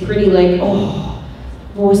Titan is pretty like, oh,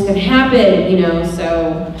 what's gonna happen, you know?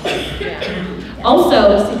 So yeah.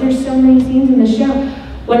 Also, see, there's so many scenes in the show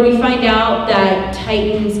when we find out that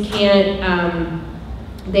Titans can't.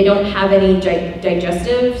 They don't have any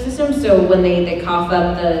digestive system, so when they cough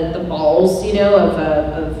up the balls, you know,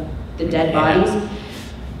 of the dead bodies.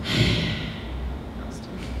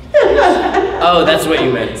 Oh, that's what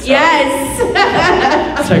you meant. Sorry. Yes.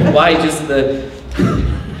 It's like, why just the...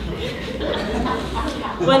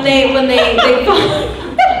 when they fall.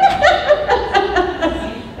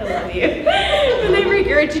 I love you. When they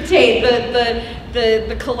regurgitate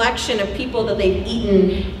the collection of people that they've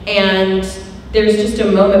eaten, and there's just a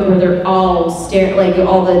moment where they're all staring, like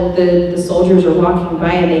all the soldiers are walking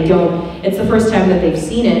by and they don't, it's the first time that they've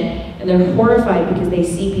seen it, and they're horrified because they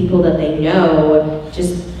see people that they know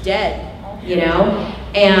just dead, you know?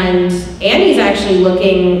 And Annie's actually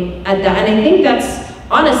looking at that, and I think that's,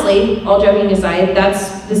 honestly, all joking aside,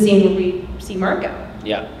 that's the scene where we see Marco.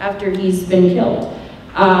 Yeah. After he's been killed.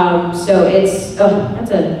 So it's,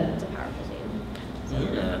 that's a powerful scene.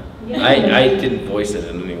 Yeah. I didn't voice it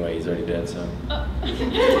in any way, he's already dead, so.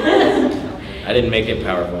 I didn't make it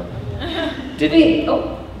powerful. Wait,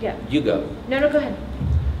 oh, yeah. You go. No, go ahead.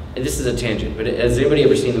 This is a tangent, but has anybody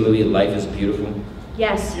ever seen the movie Life is Beautiful?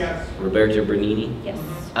 Yes. Yes. Roberto Benigni? Yes.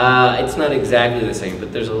 It's not exactly the same,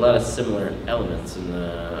 but there's a lot of similar elements, and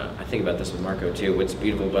I think about this with Marco too. What's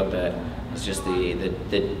beautiful about that is just the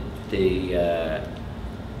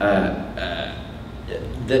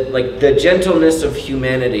gentleness of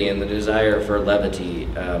humanity and the desire for levity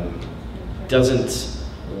doesn't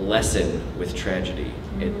lessen with tragedy.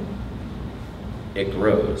 It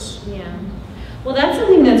grows. Yeah. Well, that's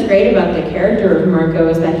something that's great about the character of Marco,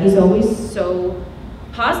 is that he's always so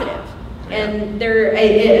positive. And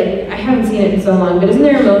I haven't seen it in so long, but isn't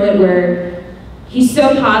there a moment where he's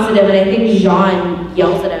so positive, and I think Jean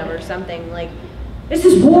yells at him or something like, "This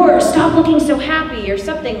is war, stop looking so happy," or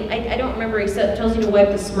something. I don't remember, he tells you to wipe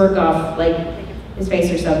the smirk off like his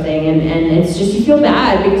face or something, and it's just, you feel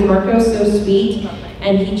bad because Marco's so sweet,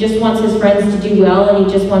 and he just wants his friends to do well, and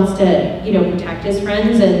he just wants to, you know, protect his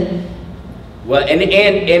friends, and well, and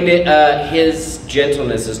his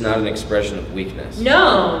gentleness is not an expression of weakness.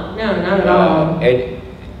 No, not at all. And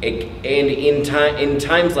in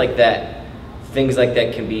times like that, things like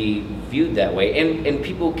that can be viewed that way, and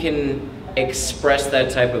people can express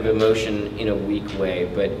that type of emotion in a weak way.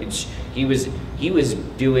 But he was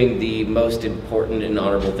doing the most important and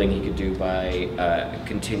honorable thing he could do by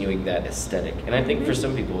continuing that aesthetic. And I think for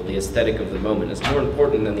some people, the aesthetic of the moment is more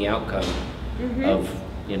important than the outcome of,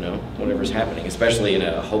 you know, whatever's happening, especially in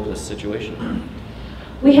a hopeless situation.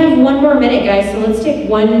 We have one more minute, guys, so let's take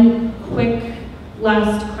one quick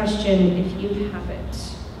last question if you have it.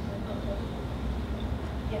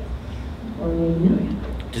 Or maybe not.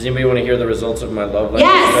 Does anybody want to hear the results of my love life?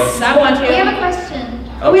 Yes, I want to. We have a question.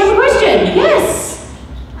 Oh, we have a question. Yes.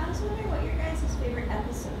 I was wondering what your guys' favorite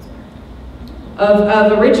episodes were.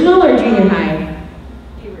 Of original or junior high?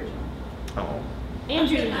 The original. Oh. And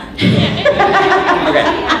junior high. Okay.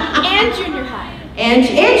 And junior high. And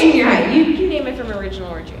junior high. You name it from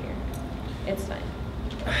original or junior. It's fine.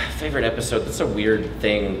 Favorite episode? That's a weird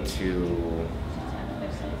thing to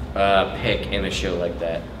pick in a show like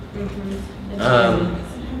that.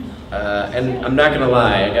 And I'm not gonna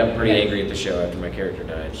lie, I got pretty angry at the show after my character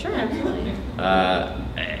died. Sure, absolutely.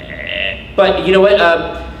 But you know what?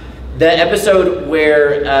 The episode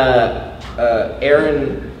where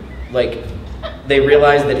Aaron, like, they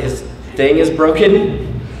realize that his thing is broken,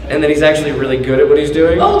 and that he's actually really good at what he's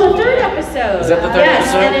doing. Oh, the third episode. Is that the third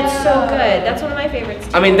episode? Yes, and it's so good. That's one of my favorites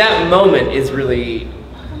too. I mean, that moment is really,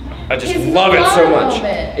 I just His love it so much.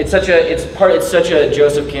 moment. It's such a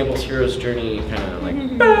Joseph Campbell's hero's journey kind of like.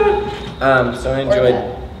 So I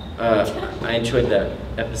enjoyed that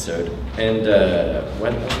episode. And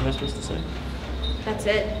what am I supposed to say? That's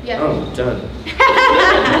it. Yeah. Oh, done.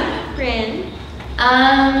 Bryn.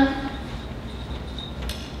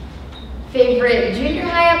 Favorite junior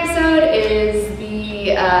high episode is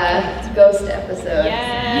the ghost episode.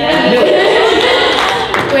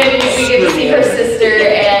 When we get to see her sister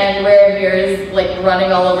and Weramir is like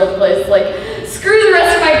running all over the place, like, screw the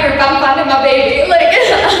rest of my group, I'm finding my baby. Like,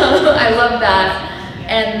 I love that.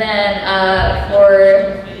 And then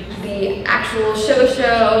for the actual show,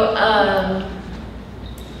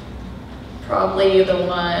 probably the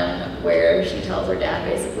one where she tells her dad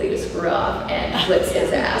basically to screw off and flips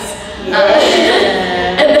his ass.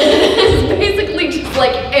 And then it's basically just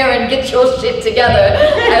like, Aaron, get your shit together.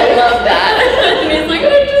 I love that. And he's like,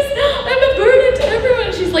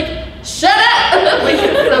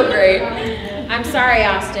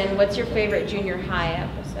 question. What's your favorite junior high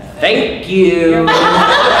episode? Thank you.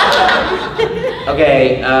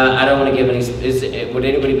 Okay, I don't want to give any. Would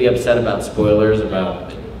anybody be upset about spoilers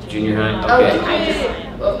about junior high? Okay.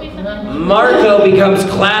 Marco becomes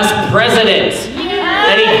class president,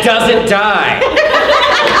 and he doesn't die.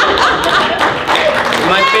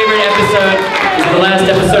 My favorite episode is the last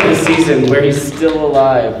episode of the season where he's still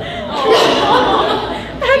alive.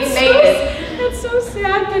 That's so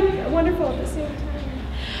sad, but wonderful at the same time.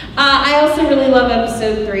 I also really love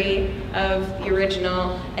episode 3 of the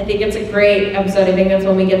original. I think it's a great episode. I think that's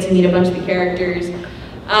when we get to meet a bunch of the characters.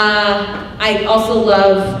 I also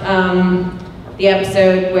love the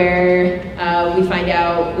episode where we find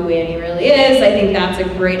out who Annie really is. I think that's a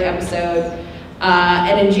great episode.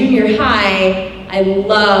 And in junior high, I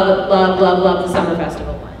love the summer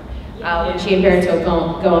festival one. When she and Barretto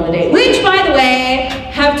go on the date, which, by the way,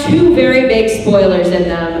 have 2 very big spoilers in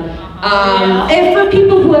them. And for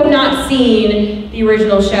people who have not seen the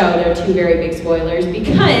original show, there are 2 very big spoilers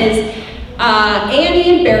because Annie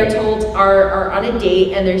and Bertolt are on a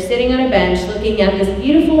date and they're sitting on a bench looking at this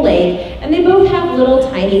beautiful lake, and they both have little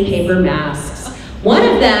tiny paper masks. One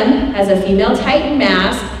of them has a female Titan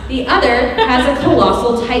mask, the other has a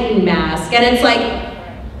colossal Titan mask, and it's like,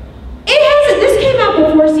 this came out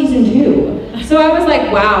before season 2. So I was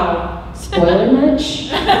like, wow, spoiler much?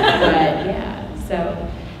 But yeah, so.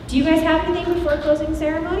 Do you guys have anything before closing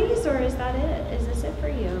ceremonies, or is that it? Is this it for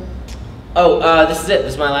you? Oh, this is it.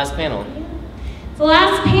 This is my last panel. Yeah. It's the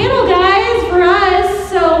last panel, guys, for us.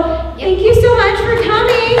 So thank you so much for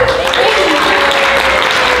coming.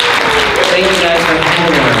 Thank you guys for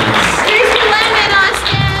having us. Here's your lemon,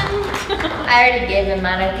 Austin. I already gave him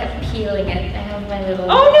mine. I kept peeling it. I have my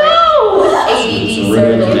little Oh no! AED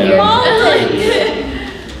circle here.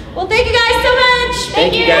 Well, thank you guys so much.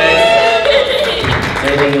 Thank you guys.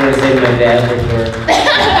 Anything you want to say to my dad before?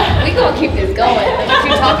 We gonna keep this going. What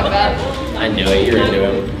you talking about? I knew it. You're into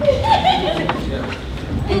him.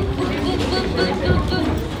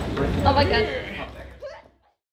 Oh my god.